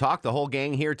and Talk. The whole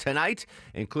gang here tonight,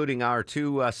 including our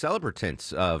two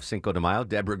celebrants of Cinco de Mayo,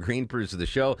 Deborah Green, producer of the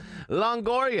show,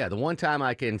 Longoria, the one time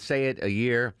I can say it a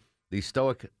year, the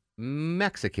stoic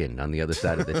Mexican on the other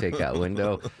side of the takeout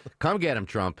window. Come get him,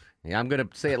 Trump. Yeah, I'm going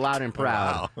to say it loud and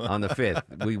proud on the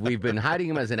 5th. We've been hiding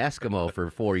him as an Eskimo for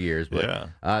 4 years, but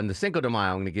on the Cinco de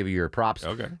Mayo, I'm going to give you your props.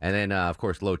 Okay. And then, of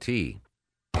course, Low T.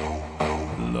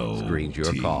 Screens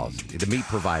your calls. The meat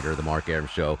provider of the Mark Aram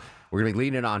Show. We're going to be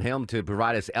leaning on him to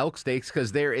provide us elk steaks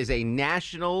because there is a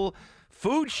national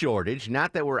food shortage.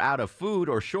 Not that we're out of food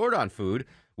or short on food.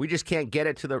 We just can't get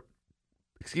it to the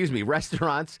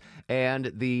restaurants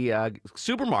and the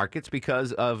supermarkets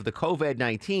because of the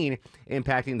COVID-19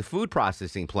 impacting the food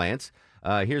processing plants.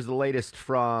 Here's the latest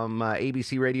from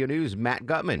ABC Radio News, Matt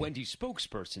Gutman. Wendy's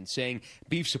spokesperson saying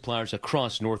beef suppliers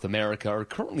across North America are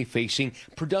currently facing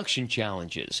production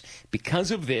challenges.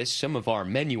 Because of this, some of our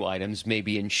menu items may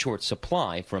be in short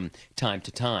supply from time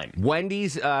to time.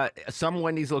 Some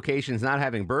Wendy's locations not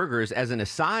having burgers. As an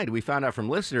aside, we found out from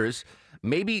listeners,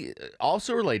 maybe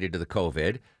also related to the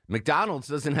COVID, McDonald's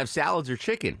doesn't have salads or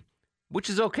chicken,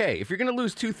 which is okay. If you're going to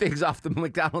lose two things off the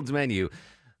McDonald's menu,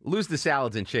 lose the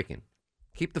salads and chicken.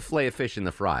 Keep the filet of fish and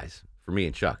the fries for me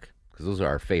and Chuck, because those are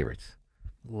our favorites.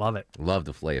 Love it. Love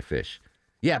the filet of fish.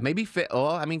 Yeah, maybe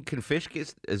can fish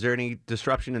get? Is there any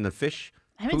disruption in the fish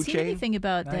I haven't food seen chain? anything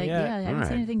about that. Yeah, I haven't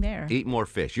seen anything there. Eat more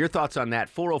fish. Your thoughts on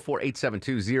that?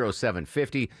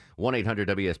 404-872-0750,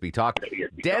 1-800-WSB Talk.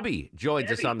 Debbie joins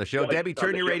us on the show. Debbie,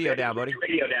 turn your radio down, buddy.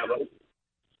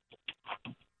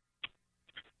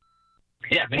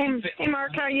 Yeah. Hey,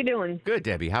 Mark, how are you doing? Good,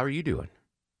 Debbie. How are you doing?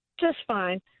 Just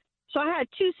fine. So I had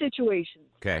two situations.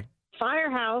 Okay.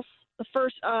 Firehouse, the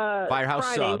first Firehouse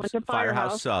Friday, subs. went to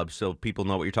Firehouse subs, so people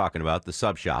know what you're talking about. The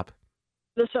sub shop.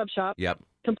 The sub shop. Yep.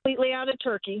 Completely out of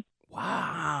turkey.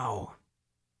 Wow.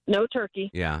 No turkey.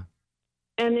 Yeah.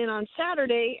 And then on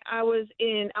Saturday, I was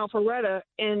in Alpharetta,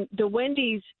 and the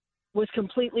Wendy's was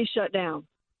completely shut down.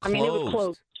 I mean, it was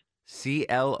closed.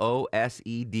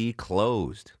 CLOSED,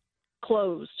 closed.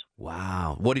 Closed.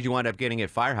 Wow. What did you wind up getting at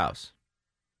Firehouse?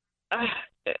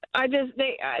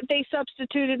 They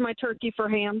substituted my turkey for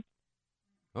ham.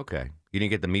 Okay. You didn't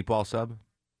get the meatball sub?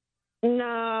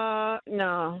 No.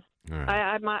 All right.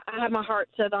 I had my heart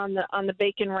set on the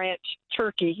bacon ranch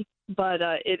turkey, but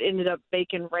it ended up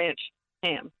bacon ranch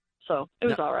ham. So it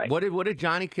was all right. What did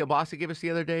Johnny Kielbasa give us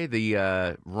the other day?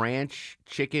 The ranch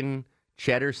chicken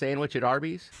cheddar sandwich at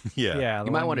Arby's? Yeah. You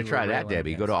might want to try that,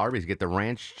 Debbie. Go to Arby's, get the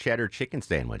ranch cheddar chicken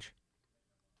sandwich.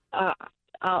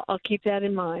 I'll keep that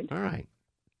in mind. All right.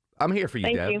 I'm here for you,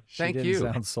 Thank Deb. you. Thank She you.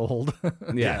 didn't sound sold.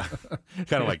 Yeah.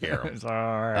 Kind of like Aram. It's all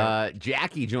right.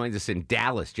 Jackie joins us in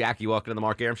Dallas. Jackie, welcome to the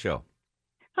Mark Aram Show.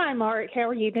 Hi, Mark. How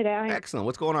are you today? Excellent.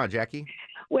 What's going on, Jackie?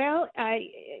 Well, I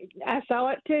saw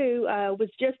it too. Was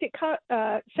just at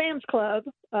Sam's Club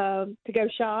to go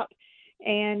shop,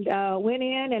 and went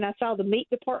in and I saw the meat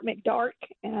department dark,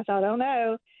 and I thought, oh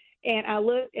no. And I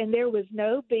looked, and there was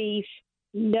no beef,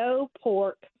 no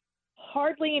pork,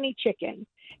 hardly any chicken.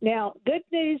 Now, good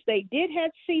news, they did have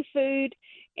seafood,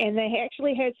 and they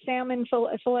actually had salmon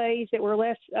fillets that were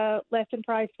less in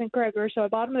price than Kroger, so I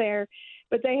bought them there.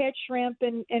 But they had shrimp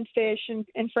and fish and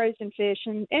frozen fish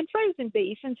and frozen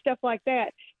beef and stuff like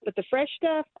that. But the fresh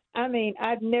stuff, I mean,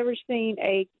 I've never seen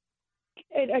a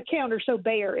counter so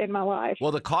bare in my life.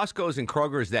 Well, the Costco's and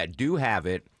Kroger's that do have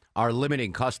it are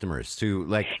limiting customers to,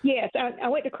 like... Yes, I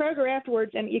went to Kroger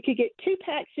afterwards, and you could get 2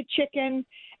 packs of chicken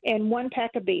and 1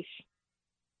 pack of beef.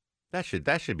 That should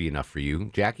be enough for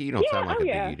you. Jackie, you don't sound like a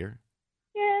big eater.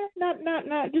 Yeah, not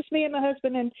just me and my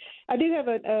husband, and I do have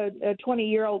a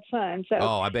 20-year-old son. So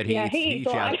I bet he eats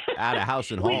out of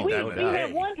house and home. We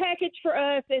have 1 package for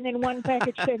us, and then 1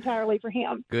 package entirely for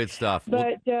him. Good stuff.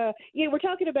 But we're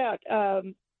talking about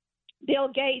Bill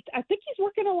Gates. I think he's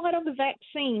working a lot on the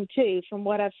vaccine too, from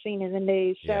what I've seen in the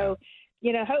news. So,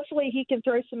 hopefully he can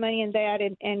throw some money in that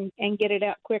and get it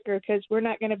out quicker, because we're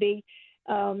not going to be.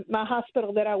 My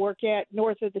hospital that I work at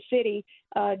north of the city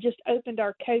just opened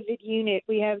our COVID unit.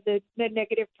 We have the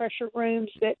negative pressure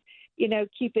rooms that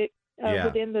keep it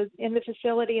within the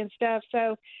facility and stuff.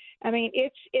 So I mean,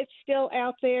 it's still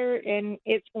out there, and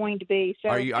it's going to be. So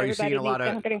Are you seeing a lot of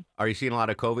everybody-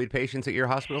 COVID patients at your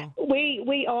hospital?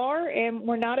 We are, and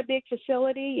we're not a big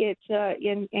facility. It's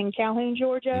in Calhoun,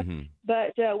 Georgia, Mm-hmm.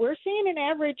 but we're seeing an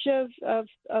average of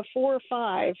 4 or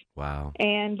 5. Wow.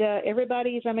 And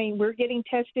everybody's, I mean, we're getting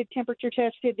tested, temperature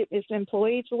tested as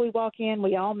employees when we walk in.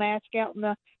 We all mask out in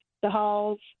the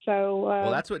halls. So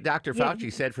Well, that's what Dr. yeah.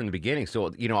 Fauci said from the beginning. So,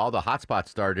 all the hotspots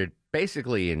started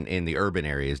basically in the urban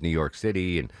areas, New York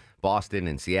City and Boston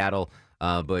and Seattle.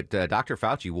 But Dr.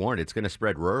 Fauci warned it's going to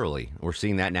spread rurally. We're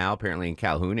seeing that now apparently in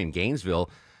Calhoun and Gainesville.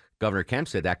 Governor Kemp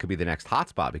said that could be the next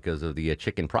hotspot because of the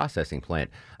chicken processing plant.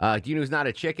 Do you know who's not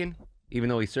a chicken, even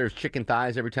though he serves chicken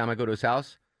thighs every time I go to his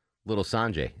house? Little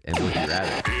Sanjay. And Would You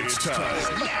Rather. It's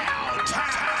time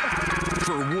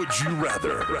for Would You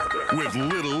Rather with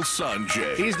Little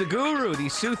Sanjay. He's the guru, the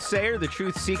soothsayer, the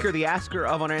truth seeker, the asker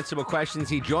of unanswerable questions.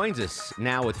 He joins us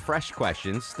now with fresh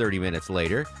questions 30 minutes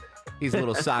later. He's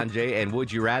Little Sanjay and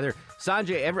Would You Rather.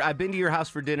 Sanjay, I've been to your house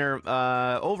for dinner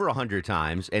over 100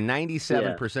 times, and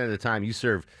 97% of the time you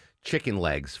serve chicken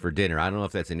legs for dinner. I don't know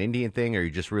if that's an Indian thing or you're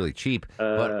just really cheap.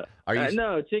 But are you?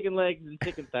 No, chicken legs and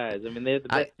chicken thighs. I mean, they're the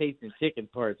best tasting chicken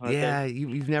parts, aren't Yeah, they?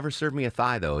 you've never served me a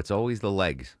thigh, though. It's always the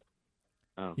legs.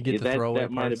 Oh, You get the that, throwaway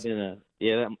that might have parts. been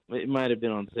it might have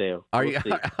been on sale. Are We'll you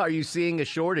see. are you seeing a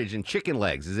shortage in chicken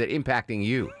legs? Is it impacting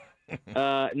you?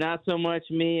 Not so much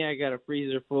me. I got a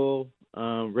freezer full,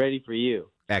 ready for you.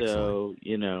 Excellent.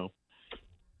 So,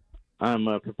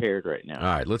 I'm prepared right now. All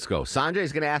right, let's go.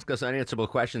 Sanjay's going to ask us unanswerable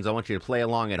questions. I want you to play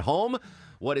along at home.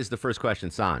 What is the first question,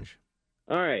 Sanj?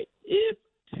 All right. If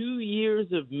 2 years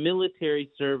of military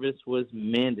service was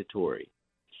mandatory,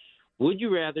 would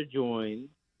you rather join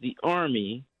the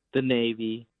Army, the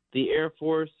Navy, the Air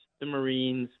Force, the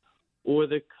Marines, or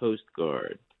the Coast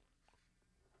Guard?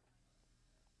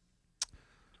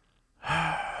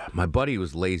 My buddy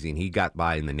was lazy and he got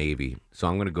by in the Navy, so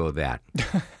I'm going to go with that.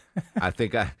 I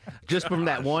think just from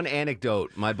that one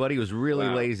anecdote, my buddy was really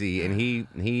lazy and he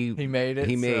made it.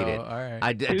 He made so, it. All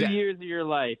right. 2 years of your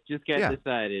life just got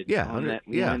decided on that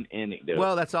one anecdote.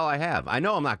 Well, that's all I have. I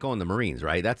know I'm not going to the Marines,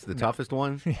 right? That's the toughest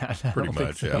one. Yeah, Pretty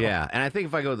much, yeah. Yeah, and I think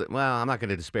if I go, I'm not going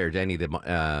to disparage any of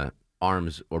the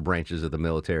arms or branches of the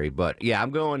military, but yeah,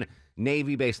 I'm going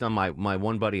Navy based on my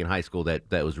one buddy in high school that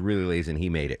was really lazy and he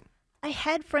made it. I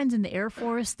had friends in the Air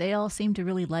Force. They all seem to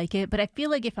really like it. But I feel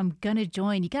like if I'm going to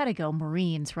join, you got to go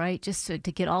Marines, right? Just to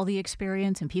get all the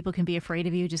experience, and people can be afraid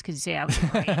of you just because you say, I was a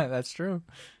Marine. That's true.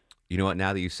 You know what?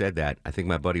 Now that you said that, I think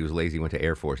my buddy was lazy, went to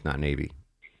Air Force, not Navy.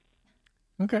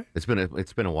 Okay. It's been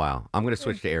a while. I'm going to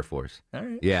switch to Air Force. All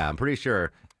right. Yeah, I'm pretty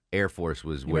sure Air Force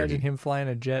was where Imagine he... him flying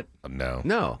a jet.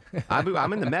 No.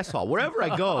 I'm in the mess hall. Wherever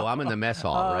I go, I'm in the mess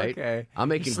hall, Oh, right? okay. I'm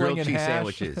making grilled Slinging cheese hash.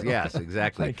 sandwiches. Yes,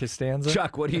 exactly. Like Costanza.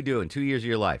 Chuck, what are you doing? 2 years of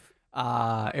your life?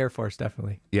 Air Force,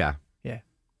 definitely. Yeah. Yeah.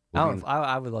 We'll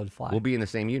I would love to fly. We'll be in the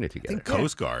same unit together.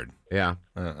 Coast Guard. Yeah.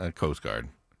 Coast Guard.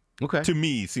 Okay. To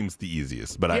me, seems the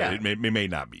easiest, but Yeah. it may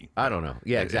not be. I don't know.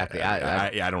 Yeah, exactly.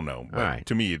 I don't know. But All right.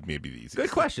 To me, it may be the easiest.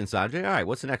 Good question, Sanjay. All right,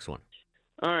 what's the next one?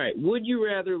 All right. Would you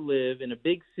rather live in a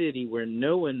big city where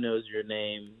no one knows your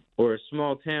name or a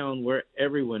small town where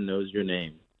everyone knows your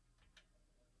name?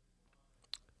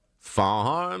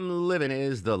 Farm living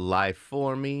is the life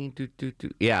for me.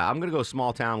 Yeah, I'm going to go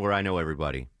small town where I know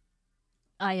everybody.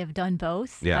 I have done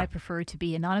both. Yeah. I prefer to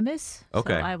be anonymous.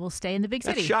 Okay. So I will stay in the big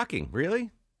That's city. shocking.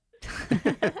 Really?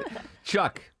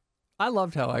 Chuck. I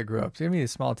loved how I grew up. Give me a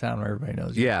small town where everybody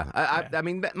knows you. Yeah. I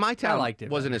mean, my town liked it,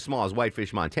 wasn't as small as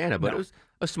Whitefish, Montana, but No. it was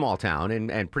a small town,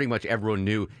 and pretty much everyone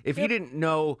knew. If you didn't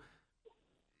know,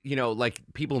 like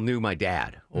people knew my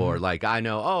dad, or like I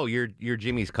know, oh, you're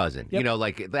Jimmy's cousin, Yep.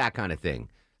 like that kind of thing.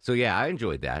 So yeah, I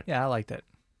enjoyed that. Yeah, I liked it.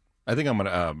 I think I'm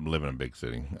gonna live in a big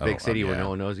city. Big city where no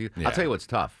one knows you. I'll tell you what's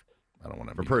tough. I don't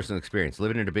want to. For personal experience,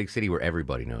 living in a big city where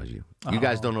everybody knows you. You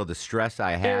guys don't know the stress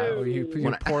I have. Oh, you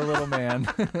when poor little man.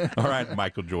 All right,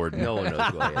 Michael Jordan. No one knows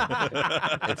who I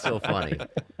am. It's so funny.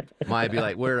 Ma'd be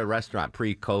like, we're at a restaurant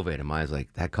pre-COVID, and Maya's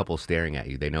like, that couple staring at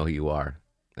you, they know who you are.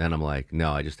 And I'm like,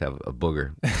 no, I just have a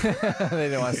booger. They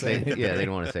don't want to say anything. Yeah, they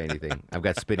don't want to say anything. I've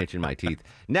got spinach in my teeth.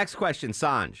 Next question,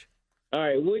 Sanj. All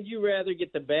right. Would you rather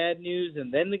get the bad news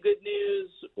and then the good news,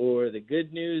 or the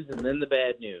good news and then the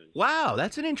bad news? Wow,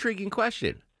 that's an intriguing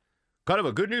question. Kind of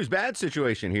a good news, bad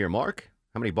situation here, Mark.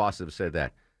 How many bosses have said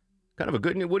that? Kind of a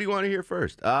good news. What do you want to hear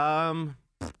first? I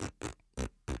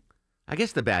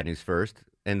guess the bad news first,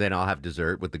 and then I'll have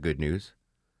dessert with the good news.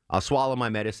 I'll swallow my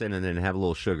medicine and then have a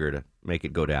little sugar to make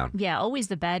it go down. Yeah, always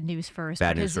the bad news first.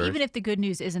 Bad news because first. even if the good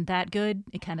news isn't that good,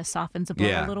 it kind of softens the blow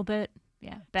Yeah. a little bit.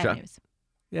 Yeah, bad Chuck? news.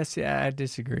 Yes, yeah, I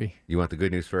disagree. You want the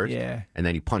good news first? Yeah. And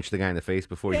then you punch the guy in the face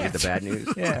before you get the bad news?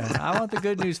 Yeah, I want the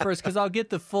good news first because I'll get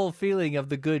the full feeling of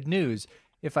the good news.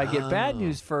 If I get bad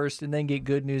news first and then get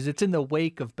good news, it's in the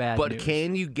wake of bad news. But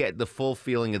can you get the full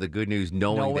feeling of the good news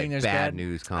knowing that there's bad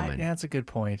news coming? Yeah, that's a good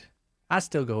point. I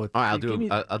still go with. All right, I'll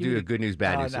do a good news,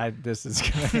 bad news. This is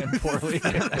going to end poorly.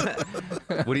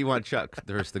 What do you want, Chuck?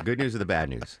 There's the good news or the bad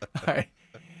news? All right.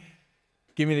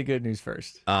 Give me the good news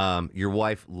first. Your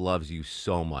wife loves you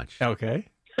so much. Okay.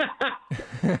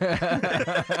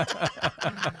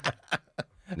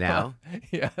 Now?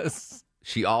 Yes.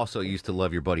 She also used to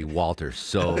love your buddy Walter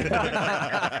so much.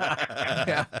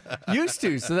 Yeah. Used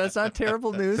to, so that's not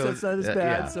terrible news. So, that's not as bad.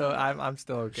 yeah. So I'm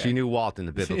still okay. She knew Walt in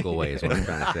the biblical way is what I'm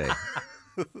trying to say.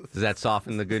 Does that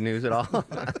soften the good news at all?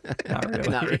 Not really.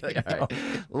 Not really. All right.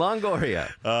 Longoria.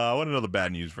 I want to know the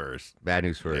bad news first. Bad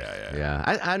news first.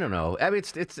 Yeah. I don't know. I mean,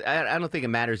 I don't think it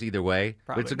matters either way.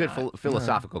 But it's a good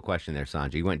philosophical question there,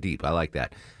 Sanjay. You went deep. I like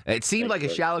that. It seemed like a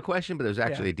shallow question, but it was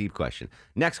actually a deep question.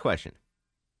 Next question.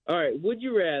 All right. Would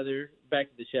you rather, back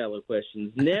to the shallow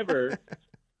questions, never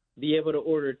be able to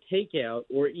order takeout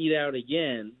or eat out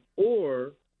again,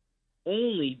 or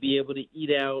only be able to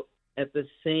eat out at the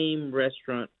same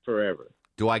restaurant forever?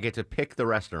 Do I get to pick the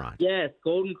restaurant? Yes,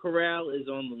 Golden Corral is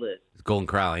on the list. Golden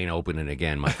Corral ain't opening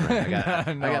again, my friend.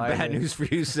 I got bad news for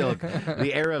you, Silk.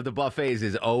 The era of the buffets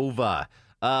is over.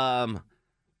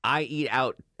 I eat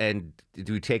out and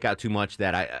do take out too much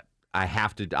that I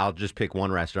have to. I'll just pick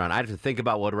one restaurant. I have to think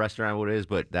about what restaurant it is,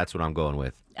 but that's what I'm going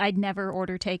with. I'd never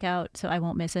order takeout, so I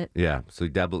won't miss it. Yeah, so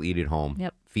Deb will eat at home.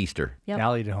 Yep. Feaster. Yep.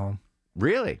 I'll eat at home.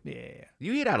 Really? Yeah.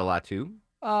 You eat out a lot too.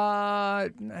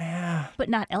 Yeah. But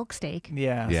not elk steak.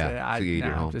 Yeah. Yeah. So you eat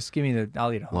at home. Just give me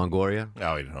I'll eat at home. Longoria.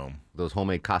 I'll eat at home. Those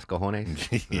homemade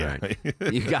cascajones. Yeah. All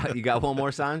right. You got one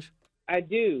more, Sanj? I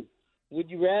do. Would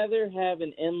you rather have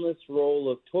an endless roll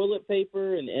of toilet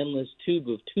paper, an endless tube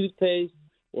of toothpaste,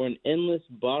 or an endless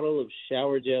bottle of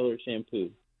shower gel or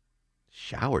shampoo?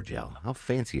 Shower gel. How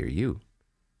fancy are you?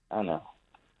 I know.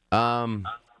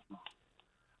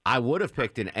 I would have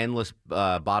picked an endless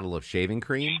bottle of shaving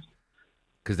cream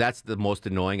because that's the most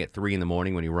annoying at 3 a.m.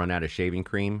 when you run out of shaving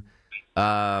cream.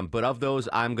 But of those,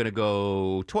 I'm going to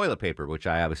go toilet paper, which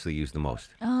I obviously use the most.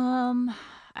 I'll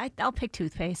pick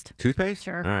toothpaste. Toothpaste?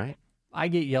 Sure. All right. I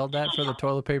get yelled at for the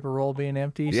toilet paper roll being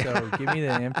empty, so give me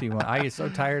the empty one. I get so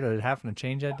tired of having to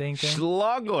change that dang thing.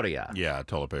 Longoria. Yeah,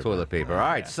 toilet paper. Toilet paper. All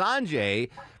right. Sanjay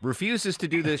refuses to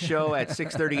do this show at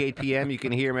 6:38 p.m. You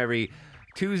can hear him every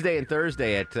Tuesday and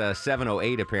Thursday at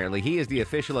 7:08, apparently. He is the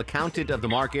official accountant of the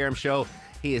Mark Arum Show.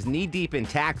 He is knee-deep in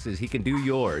taxes. He can do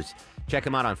yours. Check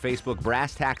him out on Facebook,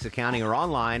 Brass Tax Accounting, or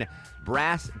online,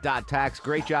 brass.tax.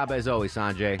 Great job as always,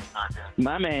 Sanjay.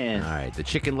 My man. All right, the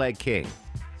Chicken Leg King,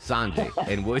 Sanjay.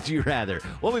 And Would You Rather?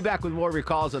 We'll be back with more of your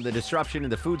calls on the disruption in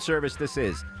the food service. This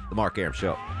is the Mark Arum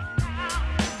Show.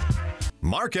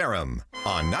 Mark Arum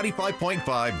on 95.5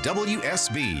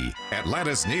 WSB,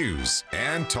 Atlanta's News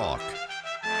and Talk.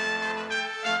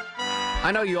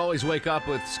 I know you always wake up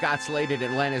with Scott Slade at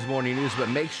Atlanta's Morning News, but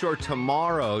make sure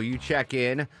tomorrow you check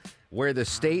in where the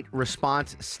state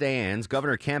response stands.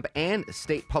 Governor Kemp and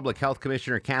State Public Health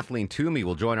Commissioner Kathleen Toomey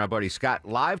will join our buddy Scott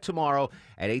live tomorrow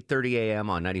at 8:30 a.m.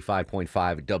 on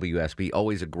 95.5 WSB.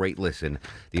 Always a great listen,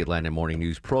 the Atlanta Morning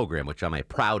News program, which I'm a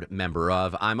proud member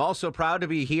of. I'm also proud to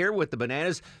be here with the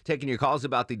Bananas, taking your calls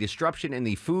about the disruption in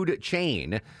the food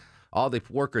chain. All the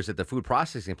workers at the food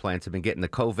processing plants have been getting the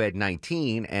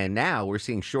COVID-19, and now we're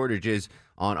seeing shortages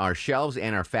on our shelves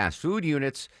and our fast food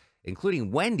units,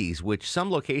 including Wendy's, which some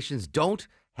locations don't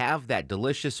have that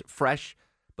delicious, fresh,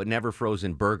 but never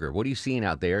frozen burger. What are you seeing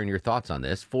out there, and your thoughts on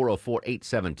this?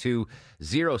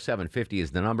 404-872-0750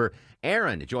 is the number.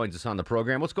 Aaron joins us on the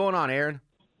program. What's going on, Aaron?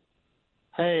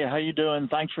 Hey, how you doing?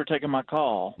 Thanks for taking my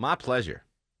call. My pleasure.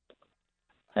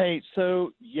 Hey,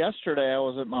 so yesterday I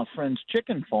was at my friend's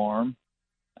chicken farm,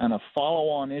 and a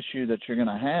follow-on issue that you're going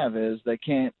to have is they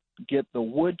can't get the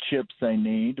wood chips they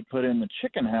need to put in the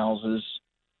chicken houses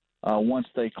once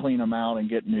they clean them out and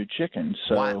get new chickens.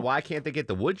 So why can't they get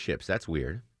the wood chips? That's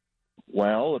weird.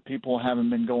 Well, the people haven't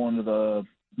been going to the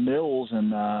mills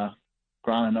and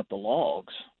grinding up the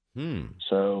logs.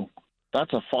 So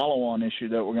that's a follow-on issue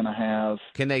that we're going to have.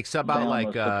 Can they sub out like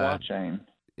supply chain?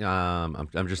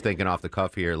 I'm just thinking off the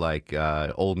cuff here, like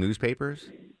old newspapers.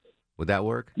 Would that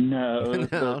work? No,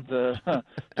 the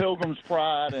Pilgrim's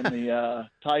Pride and the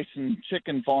Tyson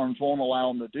chicken farms won't allow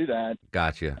them to do that.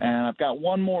 Gotcha. And I've got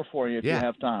one more for you if you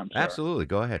have time, sir. Absolutely.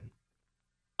 Go ahead.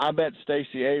 I bet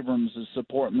Stacey Abrams is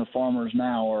supporting the farmers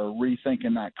now, or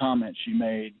rethinking that comment she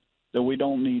made that we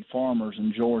don't need farmers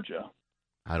in Georgia.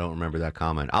 I don't remember that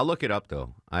comment. I'll look it up,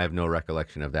 though. I have no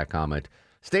recollection of that comment.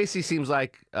 Stacy seems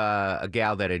like a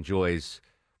gal that enjoys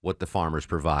what the farmers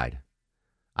provide.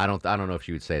 I don't know if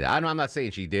she would say that. I'm not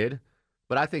saying she did,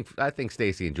 but I think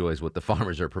Stacy enjoys what the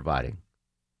farmers are providing.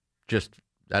 Just,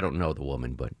 I don't know the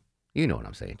woman, but you know what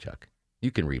I'm saying, Chuck. You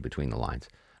can read between the lines.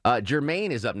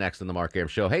 Jermaine is up next on the Mark Arum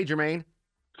Show. Hey, Jermaine.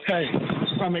 Hey,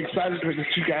 I'm excited that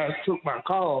you guys took my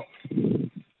call.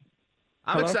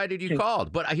 I'm excited you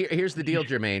called, but here's the deal,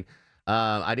 Jermaine.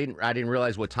 I didn't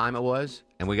realize what time it was,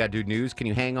 and we got to do news. Can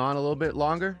you hang on a little bit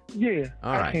longer? Yeah,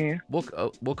 all right. I can.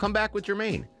 We'll come back with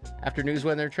Jermaine after news,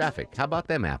 weather, and traffic. How about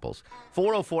them apples?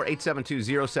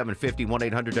 404-872-0750,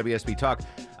 1-800-WSB Talk.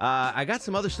 I got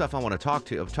some other stuff I want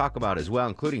to talk about as well,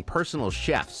 including personal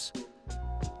chefs.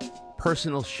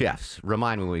 Personal chefs.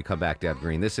 Remind me when we come back, Deb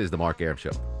Green. This is the Mark Arum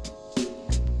Show.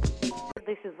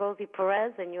 This is Rosie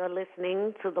Perez, and you're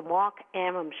listening to the Mark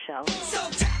Arum Show.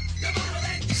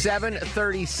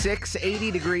 7:36,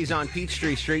 80 degrees on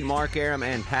Peachtree Street. Mark Arum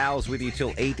and pals with you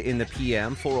till 8 in the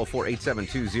p.m.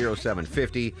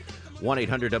 404-872-0750,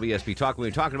 1-800-WSB Talk. We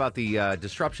were talking about the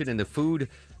disruption in the food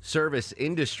service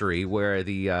industry where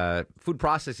the food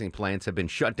processing plants have been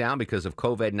shut down because of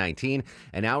COVID-19.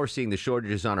 And now we're seeing the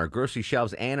shortages on our grocery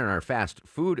shelves and on our fast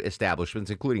food establishments,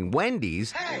 including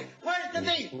Wendy's. Hey, where's the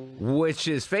beef? Which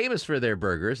is famous for their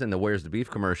burgers and the Where's the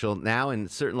Beef commercial. Now in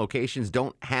certain locations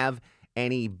don't have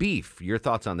any beef. Your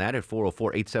thoughts on that at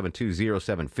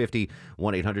 404-872-0750,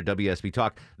 1-800-WSB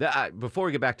Talk. Before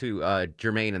we get back to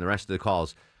Jermaine and the rest of the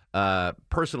calls,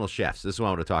 personal chefs. This is what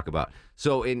I want to talk about.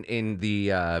 So in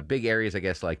the big areas, I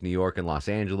guess, like New York and Los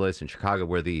Angeles and Chicago,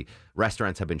 where the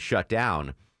restaurants have been shut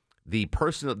down, the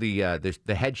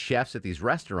head chefs at these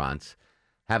restaurants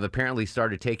have apparently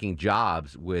started taking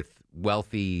jobs with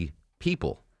wealthy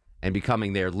people and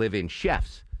becoming their live-in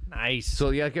chefs. Nice.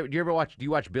 So do you ever watch? Do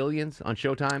you watch Billions on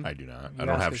Showtime? I do not. I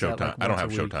don't have Showtime. I don't have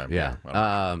Showtime. Yeah.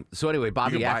 So anyway,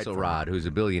 Bobby You can buy it from Axelrod, who's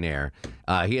a billionaire,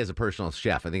 he has a personal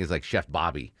chef. I think it's like Chef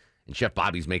Bobby. And Chef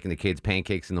Bobby's making the kids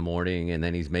pancakes in the morning, and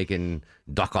then he's making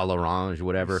duck à l'orange,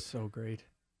 whatever. So great.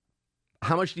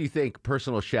 How much do you think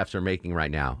personal chefs are making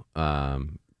right now?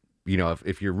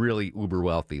 If you're really uber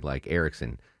wealthy like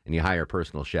Erickson and you hire a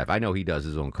personal chef, I know he does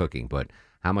his own cooking, but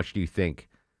how much do you think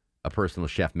a personal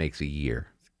chef makes a year?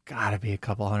 Got to be a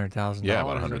couple $100,000. Yeah,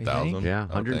 about $100,000. Yeah,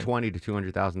 $120,000 to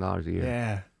 $200,000 a year.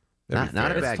 Yeah, not a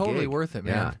bad It's totally gig. worth it,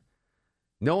 man. Yeah.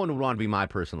 No one would want to be my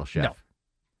personal chef. No.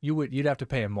 You'd have to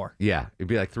pay him more. Yeah, it'd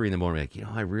be like 3 in the morning. Like,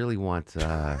 I really want.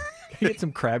 Get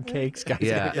some crab cakes, guys.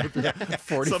 Yeah.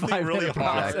 45 really minute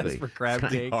hard. process for crab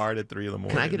cakes. Hard at 3 in the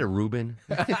morning. Can I get a Reuben?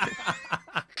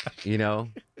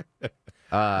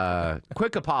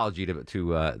 Quick apology to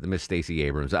the Miss Stacey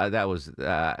Abrams.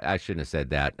 I shouldn't have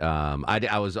said that.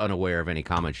 I was unaware of any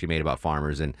comments she made about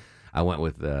farmers, and I went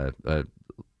with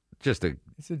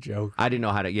it's a joke. I didn't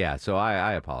know how to. Yeah, so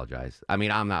I apologize. I mean,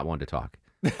 I'm not one to talk.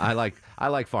 I like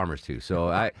farmers too, so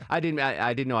I didn't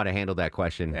know how to handle that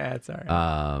question. Yeah, it's all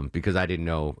right. Because I didn't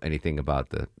know anything about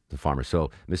the farmers.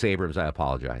 So, Miss Abrams, I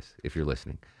apologize if you're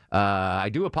listening. I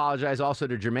do apologize also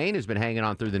to Jermaine, who's been hanging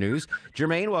on through the news.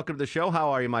 Jermaine, welcome to the show. How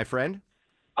are you, my friend?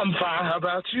 I'm fine. How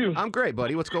about you? I'm great,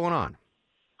 buddy. What's going on?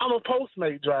 I'm a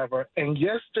Postmate driver, and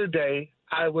yesterday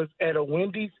I was at a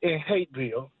Wendy's in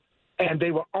Hateville, and they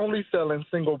were only selling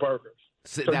single burgers.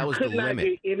 So that was the you could not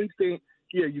limit. get anything.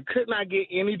 Yeah, you could not get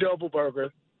any double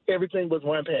burgers. Everything was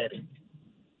one patty.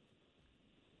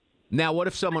 Now, what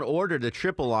if someone ordered a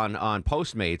triple on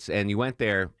Postmates and you went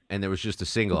there and there was just a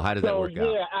single? How did that work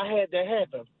out? Yeah, I had that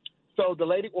happen. So the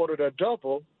lady ordered a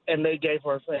double, and they gave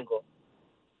her a single.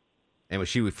 And was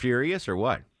she furious or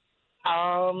what?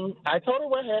 I told her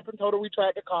what happened. Told her we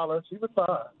tried to call her. She was fine.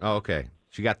 Oh, okay.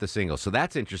 She got the single. So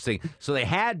that's interesting. So they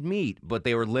had meat, but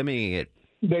they were limiting it.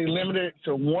 They limited it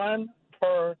to one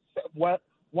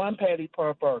patty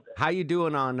per burger. How you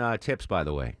doing on tips, by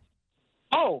the way?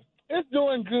 Oh, it's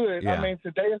doing good. Yeah. I mean,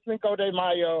 today is Cinco de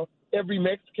Mayo. Every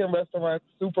Mexican restaurant's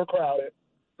super crowded.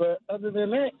 But other than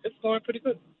that, it's going pretty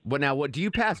good. But now, what do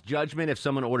you pass judgment if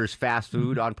someone orders fast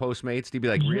food on Postmates? Do you be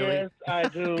like, really? Yes, I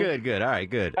do. Good. All right,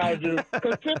 good. I do.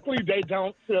 Because typically they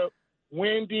don't tip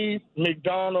Wendy's,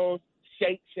 McDonald's,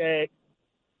 Shake Shack.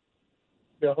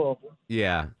 They're horrible.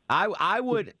 Yeah. I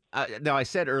would. Now, I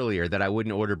said earlier that I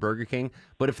wouldn't order Burger King,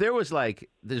 but if there was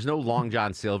there's no Long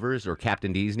John Silver's or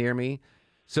Captain D's near me,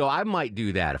 so I might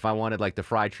do that if I wanted the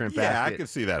fried shrimp basket. Yeah, I could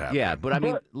see that happening. Yeah, but I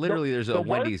mean, literally, there's a the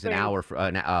Wendy's worst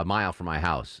a mile from my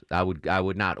house. I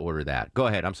would not order that. Go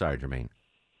ahead. I'm sorry, Jermaine.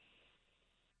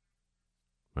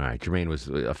 All right, Jermaine was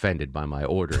offended by my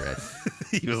order.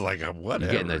 He was like,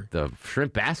 whatever. You getting the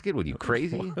shrimp basket? What are you,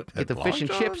 crazy? Get the fish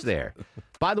and chips there.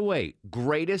 By the way,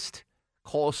 greatest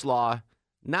coleslaw,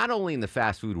 not only in the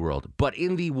fast food world, but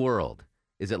in the world,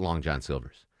 is at Long John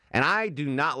Silver's. And I do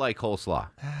not like coleslaw.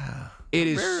 It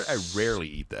is. I rarely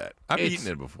eat that. I've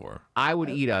eaten it before. I would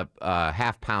eat a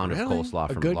half pound of coleslaw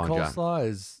from A good Long John. coleslaw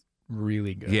is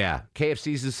really good. Yeah,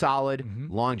 KFC's is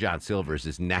solid. Long John Silver's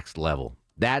is next level.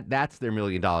 That's their $1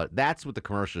 million. That's what the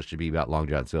commercials should be about Long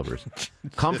John Silver's.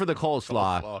 Come for the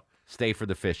coleslaw, stay for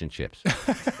the fish and chips.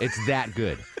 It's that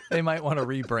good. They might want to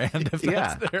rebrand if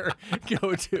that's their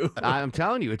go-to. I'm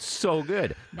telling you, it's so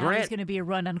good. Now there's going to be a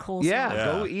run on coleslaw. Yeah,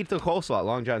 go eat the coleslaw at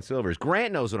Long John Silver's.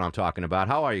 Grant knows what I'm talking about.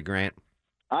 How are you, Grant?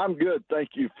 I'm good. Thank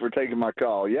you for taking my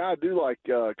call. Yeah, I do like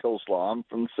coleslaw. I'm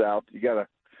from the South.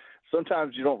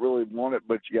 Sometimes you don't really want it,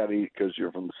 but you got to eat because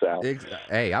you're from the South.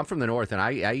 Hey, I'm from the North, and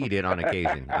I eat it on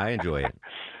occasion. I enjoy it.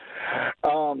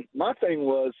 My thing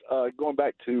was going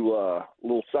back to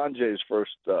Little Sanjay's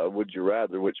first Would You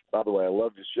Rather, which, by the way, I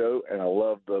love the show, and I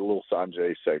love the Little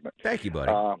Sanjay segment. Thank you,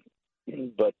 buddy.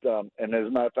 And as a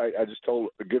matter of fact, I just told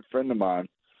a good friend of mine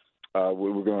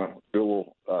we were going to do a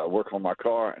little work on my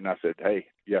car, and I said, hey,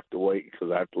 you have to wait because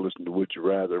I have to listen to Would You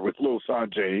Rather. With Little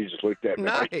Sanjay, he just looked at me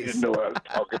like he didn't know what I was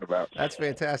talking about. That's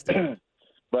fantastic.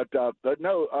 But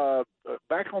no,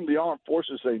 back on the armed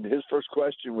forces thing, his first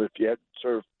question was if you had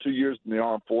served 2 years in the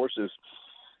armed forces,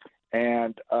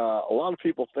 and a lot of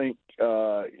people think,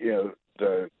 there's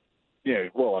the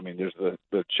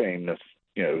chain of,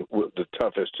 the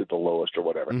toughest to the lowest or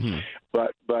whatever. Mm-hmm.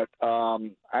 But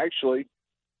actually,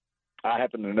 I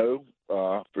happen to know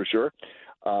for sure.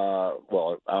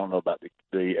 Well, I don't know about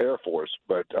the Air Force,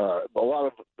 but a lot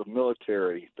of the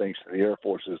military thinks the Air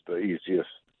Force is the easiest.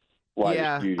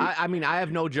 Yeah, I mean, I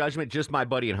have no judgment. Just my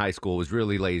buddy in high school was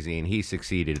really lazy, and he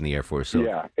succeeded in the Air Force. So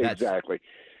yeah, exactly.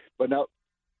 But now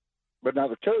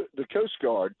the Coast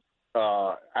Guard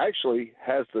actually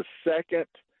has the second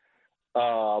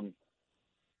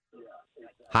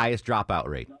highest dropout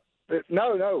rate.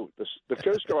 No, the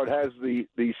Coast Guard has the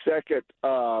second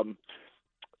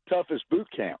toughest boot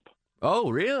camp. Oh,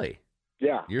 really?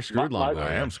 Yeah, you're screwed, Longo.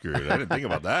 I am screwed. I didn't think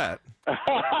about that.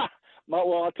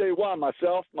 Well, I'll tell you why.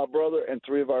 Myself, my brother, and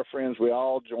three of our friends, we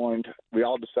all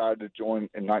decided to join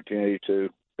in 1982.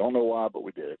 Don't know why, but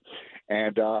we did it.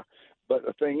 And but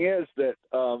the thing is that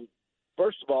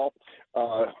first of all,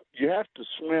 you have to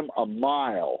swim a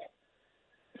mile.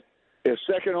 It's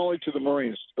second only to the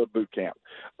Marines boot camp.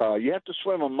 You have to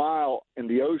swim a mile in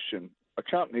the ocean,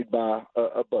 accompanied by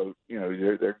a boat.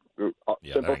 They're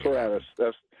Semper Paratus.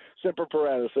 That's Semper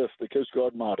Paratus. That's the Coast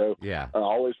Guard motto. Yeah,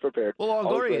 always prepared. Well,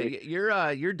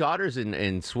 Longoria, your daughter's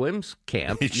in swims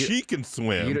camp. She can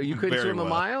swim. You couldn't swim a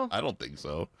mile? I don't think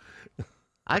so.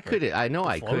 I could. I know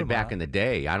I could back in the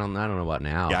day. I don't know about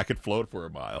now. Yeah, I could float for a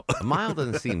mile. A mile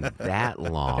doesn't seem that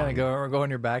long. Kind of go on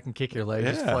your back and kick your legs,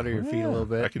 just flutter your feet a little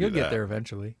bit. You'll get there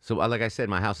eventually. So, like I said,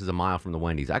 my house is a mile from the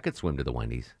Wendy's. I could swim to the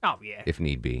Wendy's. Oh yeah, if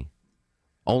need be.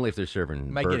 Only if they're serving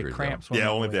you might burgers. Get a cramp yeah,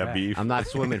 only if they have beef. I'm not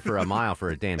swimming for a mile for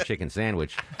a damn chicken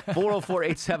sandwich.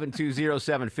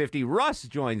 404-872-0750. Russ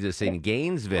joins us in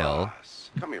Gainesville.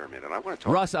 Russ, come here a minute. I want to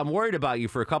talk. Russ, I'm worried about you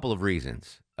for a couple of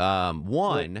reasons.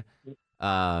 One,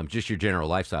 just your general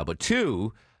lifestyle. But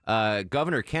two,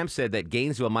 Governor Kemp said that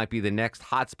Gainesville might be the next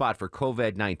hotspot for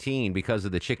COVID-19 because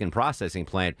of the chicken processing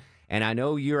plant. And I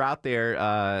know you're out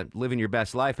there living your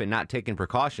best life and not taking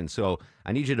precautions. So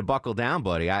I need you to buckle down,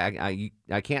 buddy. I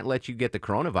can't let you get the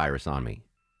coronavirus on me.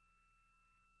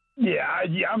 Yeah,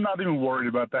 I'm not even worried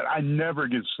about that. I never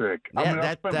get sick.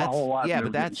 I spent my whole life never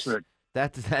getting sick.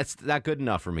 That's not good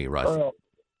enough for me, Russ.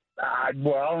 I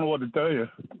don't know what to tell you.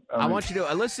 I want you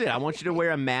to listen. I want you to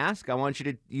wear a mask. I want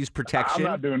you to use protection.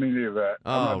 I'm not doing any of that.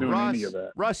 I'm not doing any of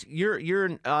that. Russ, you're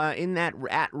in that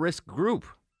at-risk group.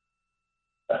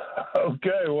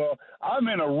 Okay, well, I'm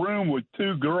in a room with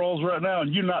two girls right now,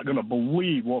 and you're not going to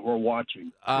believe what we're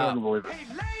watching.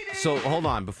 So hold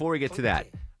on, before we get to that,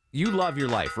 you love your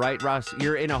life, right, Russ?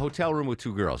 You're in a hotel room with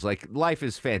two girls. Like, life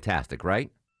is fantastic, right?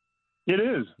 It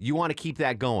is. You want to keep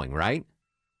that going, right?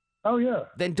 Oh, yeah.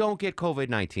 Then don't get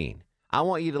COVID-19. I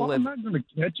want you to live. I'm not going to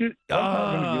catch it.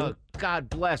 God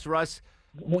bless, Russ.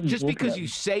 Just because you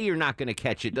say you're not going to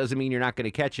catch it doesn't mean you're not going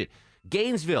to catch it.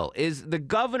 Gainesville is the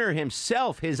governor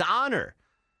himself, his honor,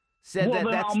 said then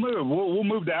that's. I'll move. We'll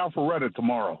move to Alpharetta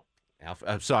tomorrow.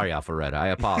 I'm sorry, Alpharetta. I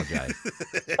apologize.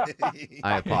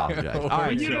 I apologize. All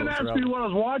right, you didn't ask me what I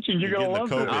was watching. You're going to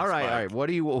love it. All right. What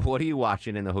are you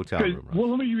watching in the hotel room?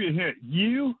 Well, let me give you a hint.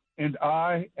 You and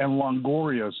I and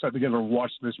Longoria sat together and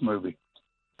watched this movie.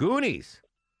 Goonies.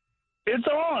 It's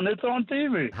on. It's on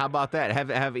TV. How about that?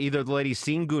 Have either of the ladies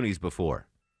seen Goonies before?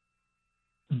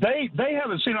 They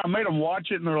haven't seen it. I made them watch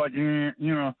it, and they're like,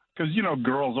 because,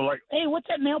 girls are like, hey, what's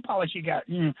that nail polish you got?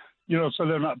 So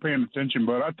they're not paying attention.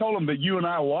 But I told them that you and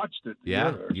I watched it.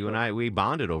 Yeah, together. you and I, we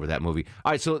bonded over that movie.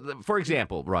 All right, so, for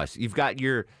example, Russ, you've got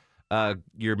your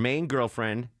main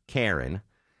girlfriend, Karen,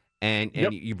 and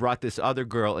you brought this other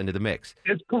girl into the mix.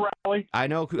 It's Corrali. I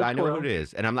know who it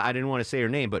is, and I didn't want to say her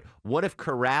name, but what if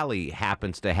Corrali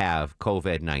happens to have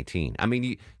COVID-19? I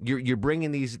mean, you're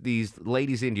bringing these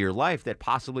ladies into your life that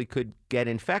possibly could get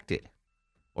infected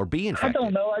or be infected. I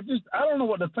don't know. I don't know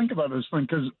what to think about this thing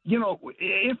because,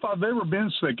 if I've ever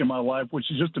been sick in my life, which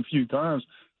is just a few times,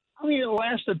 I mean, it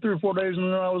lasted 3 or 4 days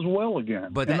and then I was well again.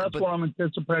 But that's what I'm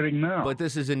anticipating now. But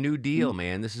this is a new deal,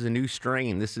 man. This is a new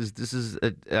strain. This is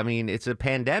it's a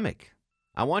pandemic.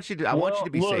 I want you to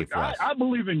be safe, Russ. I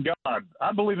believe in God.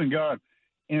 I believe in God.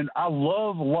 And I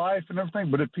love life and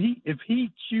everything. But if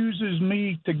he chooses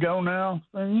me to go now,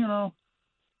 then,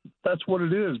 that's what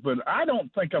it is. But I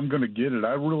don't think I'm going to get it.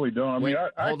 I really don't.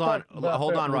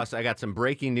 Hold on, Russ. I got some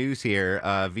breaking news here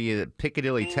via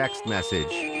Piccadilly text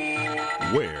message.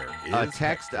 Where is a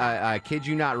text? I kid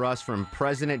you not, Russ, from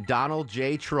President Donald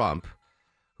J. Trump,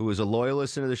 who is a loyal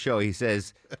listener to the show. He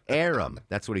says, "Aram,"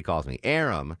 that's what he calls me.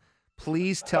 "Aram,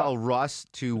 please tell Russ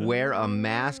to wear a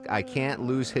mask. I can't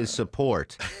lose his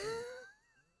support."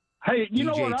 Hey, you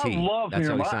know what? I love That's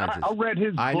him. how he signs I read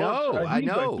his book. I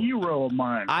know. He's a hero of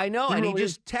mine. I know, He and really he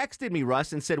just texted me,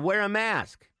 Russ, and said, "Wear a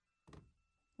mask."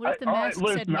 What if the mask said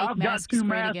listen, make I've got masks 2 great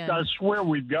masks. again? I swear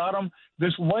we've got them.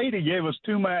 This lady gave us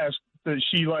 2 masks that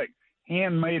she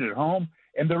handmade at home,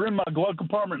 and they're in my glove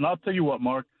compartment. And I'll tell you what,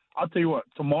 Mark.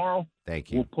 Tomorrow.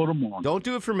 Thank you. We'll put them on. Don't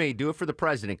do it for me. Do it for the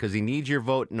president because he needs your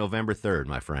vote November 3rd,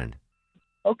 my friend.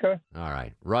 Okay. All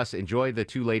right, Russ. Enjoy the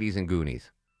 2 ladies in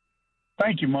Goonies.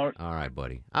 Thank you, Mark. All right,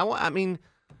 buddy. I mean,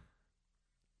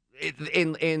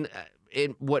 in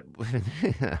what?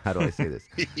 How do I say this?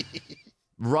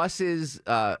 Russ's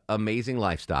amazing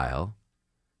lifestyle.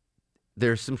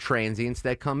 There's some transients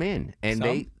that come in, and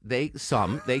they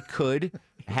could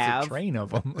have a train of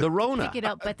them. The Rona. Pick it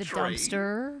up at the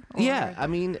dumpster. Yeah, I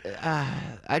mean,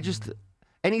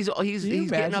 and he's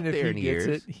getting up there in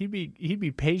years. He'd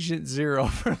be patient 0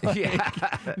 for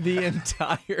the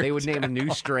entire. They would name a time. new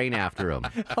strain after him.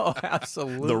 Oh,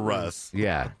 absolutely. The Russ.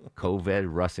 Yeah, COVID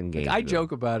Russ and Gainesville. I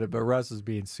joke about it, but Russ is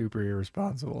being super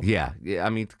irresponsible. Yeah. I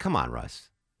mean, come on, Russ.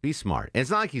 Be smart. And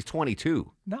it's not like he's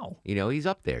 22. No. He's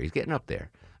up there. He's getting up there.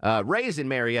 Ray is in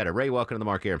Marietta. Ray, welcome to the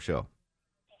Mark Arum Show.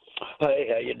 Hey,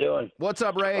 how you doing? What's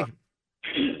up, Ray?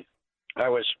 I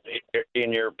was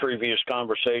in your previous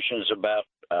conversations about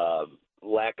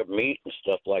lack of meat and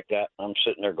stuff like that. I'm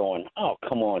sitting there going, oh,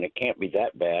 come on, it can't be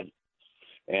that bad.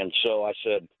 And so I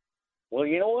said, well,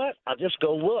 you know what? I'll just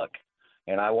go look.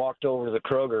 And I walked over to the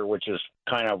Kroger, which is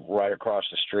kind of right across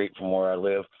the street from where I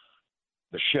live.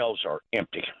 The shelves are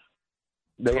empty.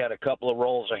 They had a couple of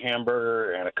rolls of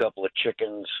hamburger and a couple of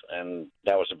chickens, and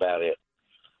that was about it.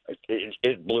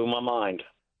 It blew my mind.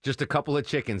 Just a couple of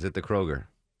chickens at the Kroger.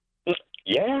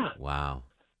 Yeah. Wow.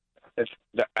 I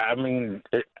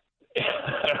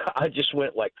just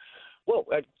went like, whoa.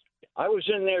 I was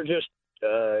in there just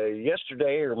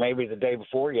yesterday or maybe the day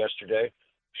before yesterday.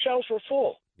 Shelves were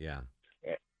full. Yeah.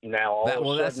 Now,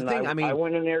 all of a that's the sudden, thing. I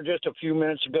went in there just a few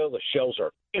minutes ago. The shelves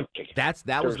are empty.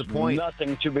 That was the point.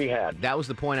 Nothing to be had. That was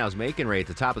the point I was making, Ray, at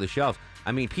the top of the shelf.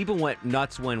 I mean, people went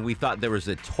nuts when we thought there was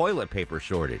a toilet paper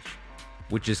shortage,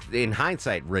 which is, in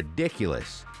hindsight,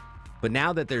 ridiculous. But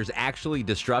now that there's actually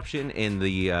disruption in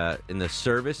the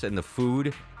service and the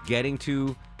food getting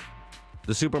to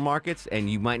the supermarkets, and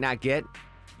you might not get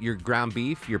your ground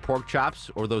beef, your pork chops,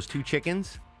 or those 2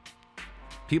 chickens,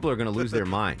 people are going to lose their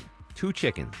mind. 2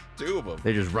 chickens. 2 of them.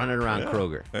 They're just running around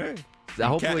Kroger. Hey.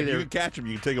 Hopefully you can catch them.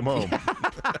 You can take them home.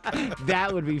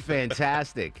 That would be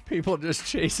fantastic. People just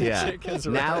chasing chickens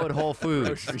around. Now at Whole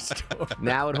Foods. Grocery store.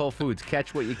 Now at Whole Foods.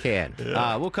 Catch what you can.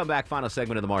 Yeah. We'll come back. Final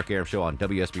segment of the Mark Arum Show on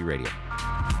WSB Radio.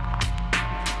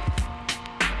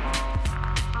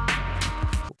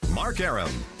 Mark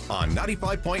Arum on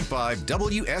 95.5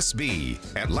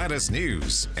 WSB, Atlanta's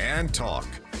News and Talk.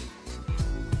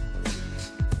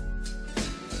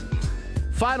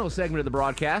 Final segment of the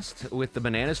broadcast with the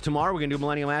Bananas. Tomorrow we're going to do a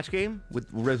Millennial Match Game with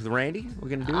Randy. We're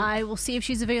going to do it. I will see if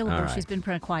she's available. All right. She's been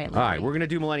pretty quiet lately. All right, we're going to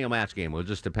do Millennial Match Game. We'll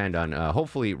just depend on,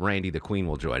 hopefully, Randy the Queen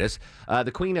will join us.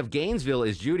 The Queen of Gainesville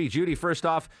is Judy. Judy, first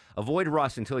off, avoid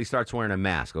Russ until he starts wearing a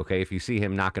mask, okay, if you see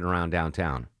him knocking around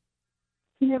downtown.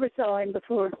 Never saw him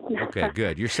before. Okay,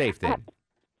 good. You're safe then.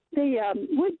 The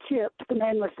wood chips the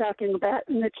man was talking about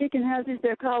in the chicken houses,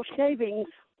 they're called shavings.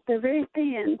 They're very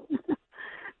thin,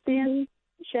 thin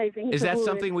shavings. Is of that wood.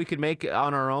 something we could make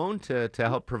on our own to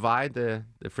help provide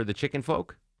for the chicken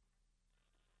folk?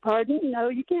 Pardon? No,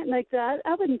 you can't make that.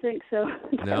 I wouldn't think so.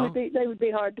 No? They would be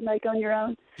hard to make on your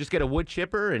own. Just get a wood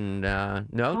chipper and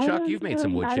no, Chuck, you've made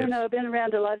some wood I chips. don't know. I've been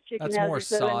around a lot of chicken That's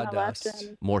houses. more though, in my sawdust.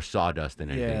 lifetime. More sawdust than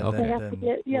anything. Yeah, okay. They have to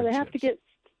get they have to get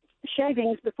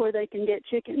shavings before they can get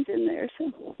chickens in there.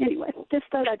 So anyway, just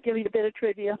thought I'd give you a bit of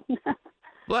trivia.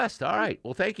 Blessed. All right.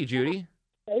 Well, thank you, Judy.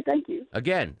 Okay, thank you.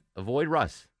 Again, avoid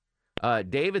Russ.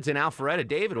 David's in Alpharetta.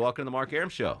 David, welcome to the Mark Aram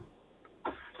Show.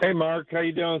 Hey, Mark. How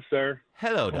you doing, sir?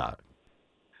 Hello, Doc.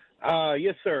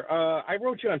 Yes, sir. I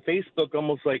wrote you on Facebook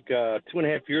almost like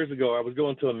 2.5 years ago. I was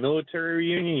going to a military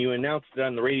reunion. You announced it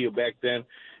on the radio back then.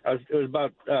 It was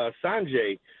about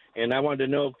Sanjay, and I wanted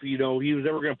to know if he was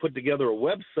ever going to put together a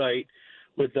website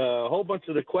with a whole bunch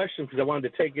of the questions because I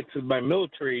wanted to take it to my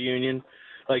military reunion,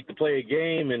 like to play a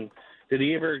game. And did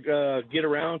he ever get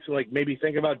around to like maybe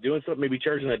think about doing something, maybe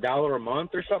charging $1 a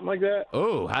month or something like that?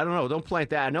 Oh, I don't know. Don't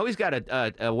plant that. I know he's got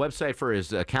a website for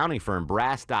his accounting firm,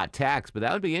 brass.tax, but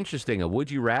that would be interesting. A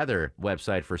Would You Rather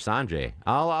website for Sanjay.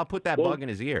 I'll put that bug in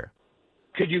his ear.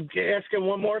 Could you ask him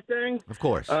one more thing? Of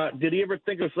course. Did he ever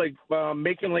think of like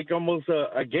making like almost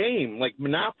a game, like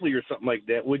Monopoly or something like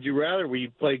that? Would you rather, where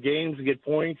you play games and get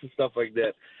points and stuff like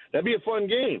that? That'd be a fun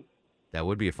game. That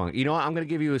would be a fun. You know what? I'm going to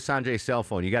give you a Sanjay's cell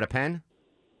phone. You got a pen?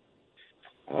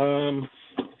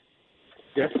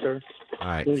 Yes, sir. All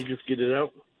right. Let me just get it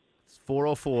out. It's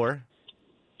 404.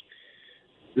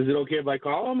 Is it okay if I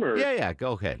call him? Or? Yeah,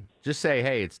 go ahead. Just say,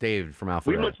 hey, it's David from Alpharetta.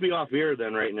 We must be off air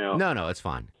then right now. No, it's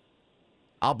fine.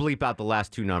 I'll bleep out the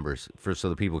last two numbers so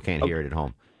the people can't hear it at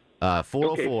home.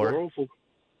 404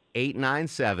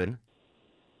 897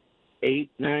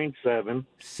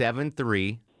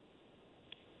 73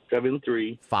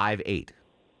 58.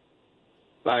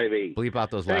 Bleep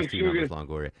out those last Thanks, two numbers,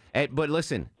 Longoria. But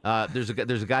listen, there's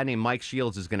a guy named Mike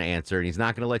Shields is going to answer, and he's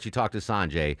not going to let you talk to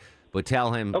Sanjay, but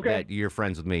tell him that you're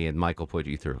friends with me, and Mike will put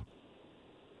you through.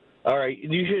 All right.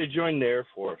 You should have joined the Air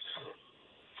Force.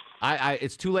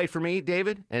 It's too late for me,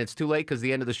 David, and it's too late because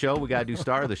the end of the show, we got to do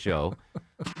star of the show.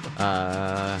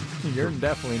 You're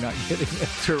definitely not getting it.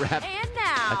 To wrap. And now,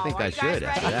 I think I should.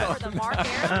 ready for the Mark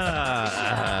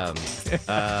Aram?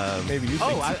 Maybe you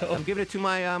think so. I'm giving it to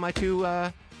my two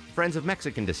friends of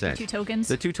Mexican descent. Two tokens?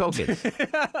 The two tokens.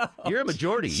 You're a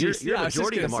majority. You're a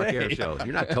majority of the Mark Aram Show.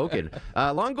 You're not token.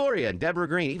 Longoria and Deborah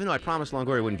Green, even though I promised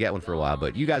Longoria wouldn't get one for a while,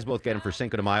 but you guys both get them for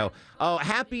Cinco de Mayo. Oh,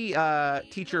 happy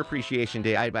Teacher Appreciation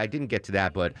Day. I didn't get to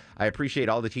that, but I appreciate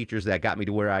all the teachers that got me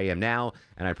to where I am now,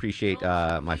 and I appreciate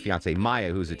my fiance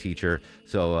Maya, who's a teacher.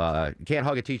 So you can't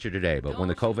hug a teacher today, but when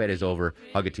the COVID is over,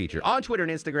 hug a teacher. On Twitter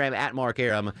and Instagram, at Mark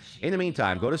Aram. In the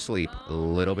meantime, go to sleep,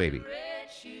 little baby.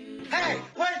 Hey,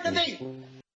 where's the beef?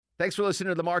 Thanks for listening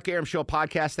to the Mark Aram Show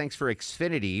podcast. Thanks for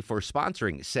Xfinity for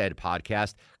sponsoring said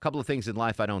podcast. A couple of things in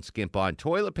life I don't skimp on.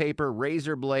 Toilet paper,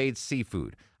 razor blades,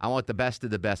 seafood. I want the best of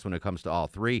the best when it comes to all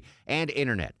three. And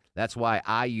internet. That's why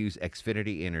I use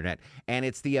Xfinity Internet. And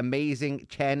it's the amazing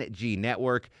 10G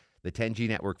network. The 10G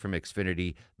network from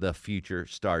Xfinity. The future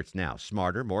starts now.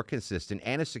 Smarter, more consistent,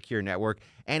 and a secure network.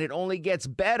 And it only gets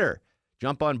better.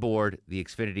 Jump on board the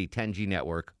Xfinity 10G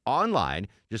network online.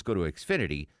 Just go to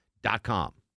Xfinity.com.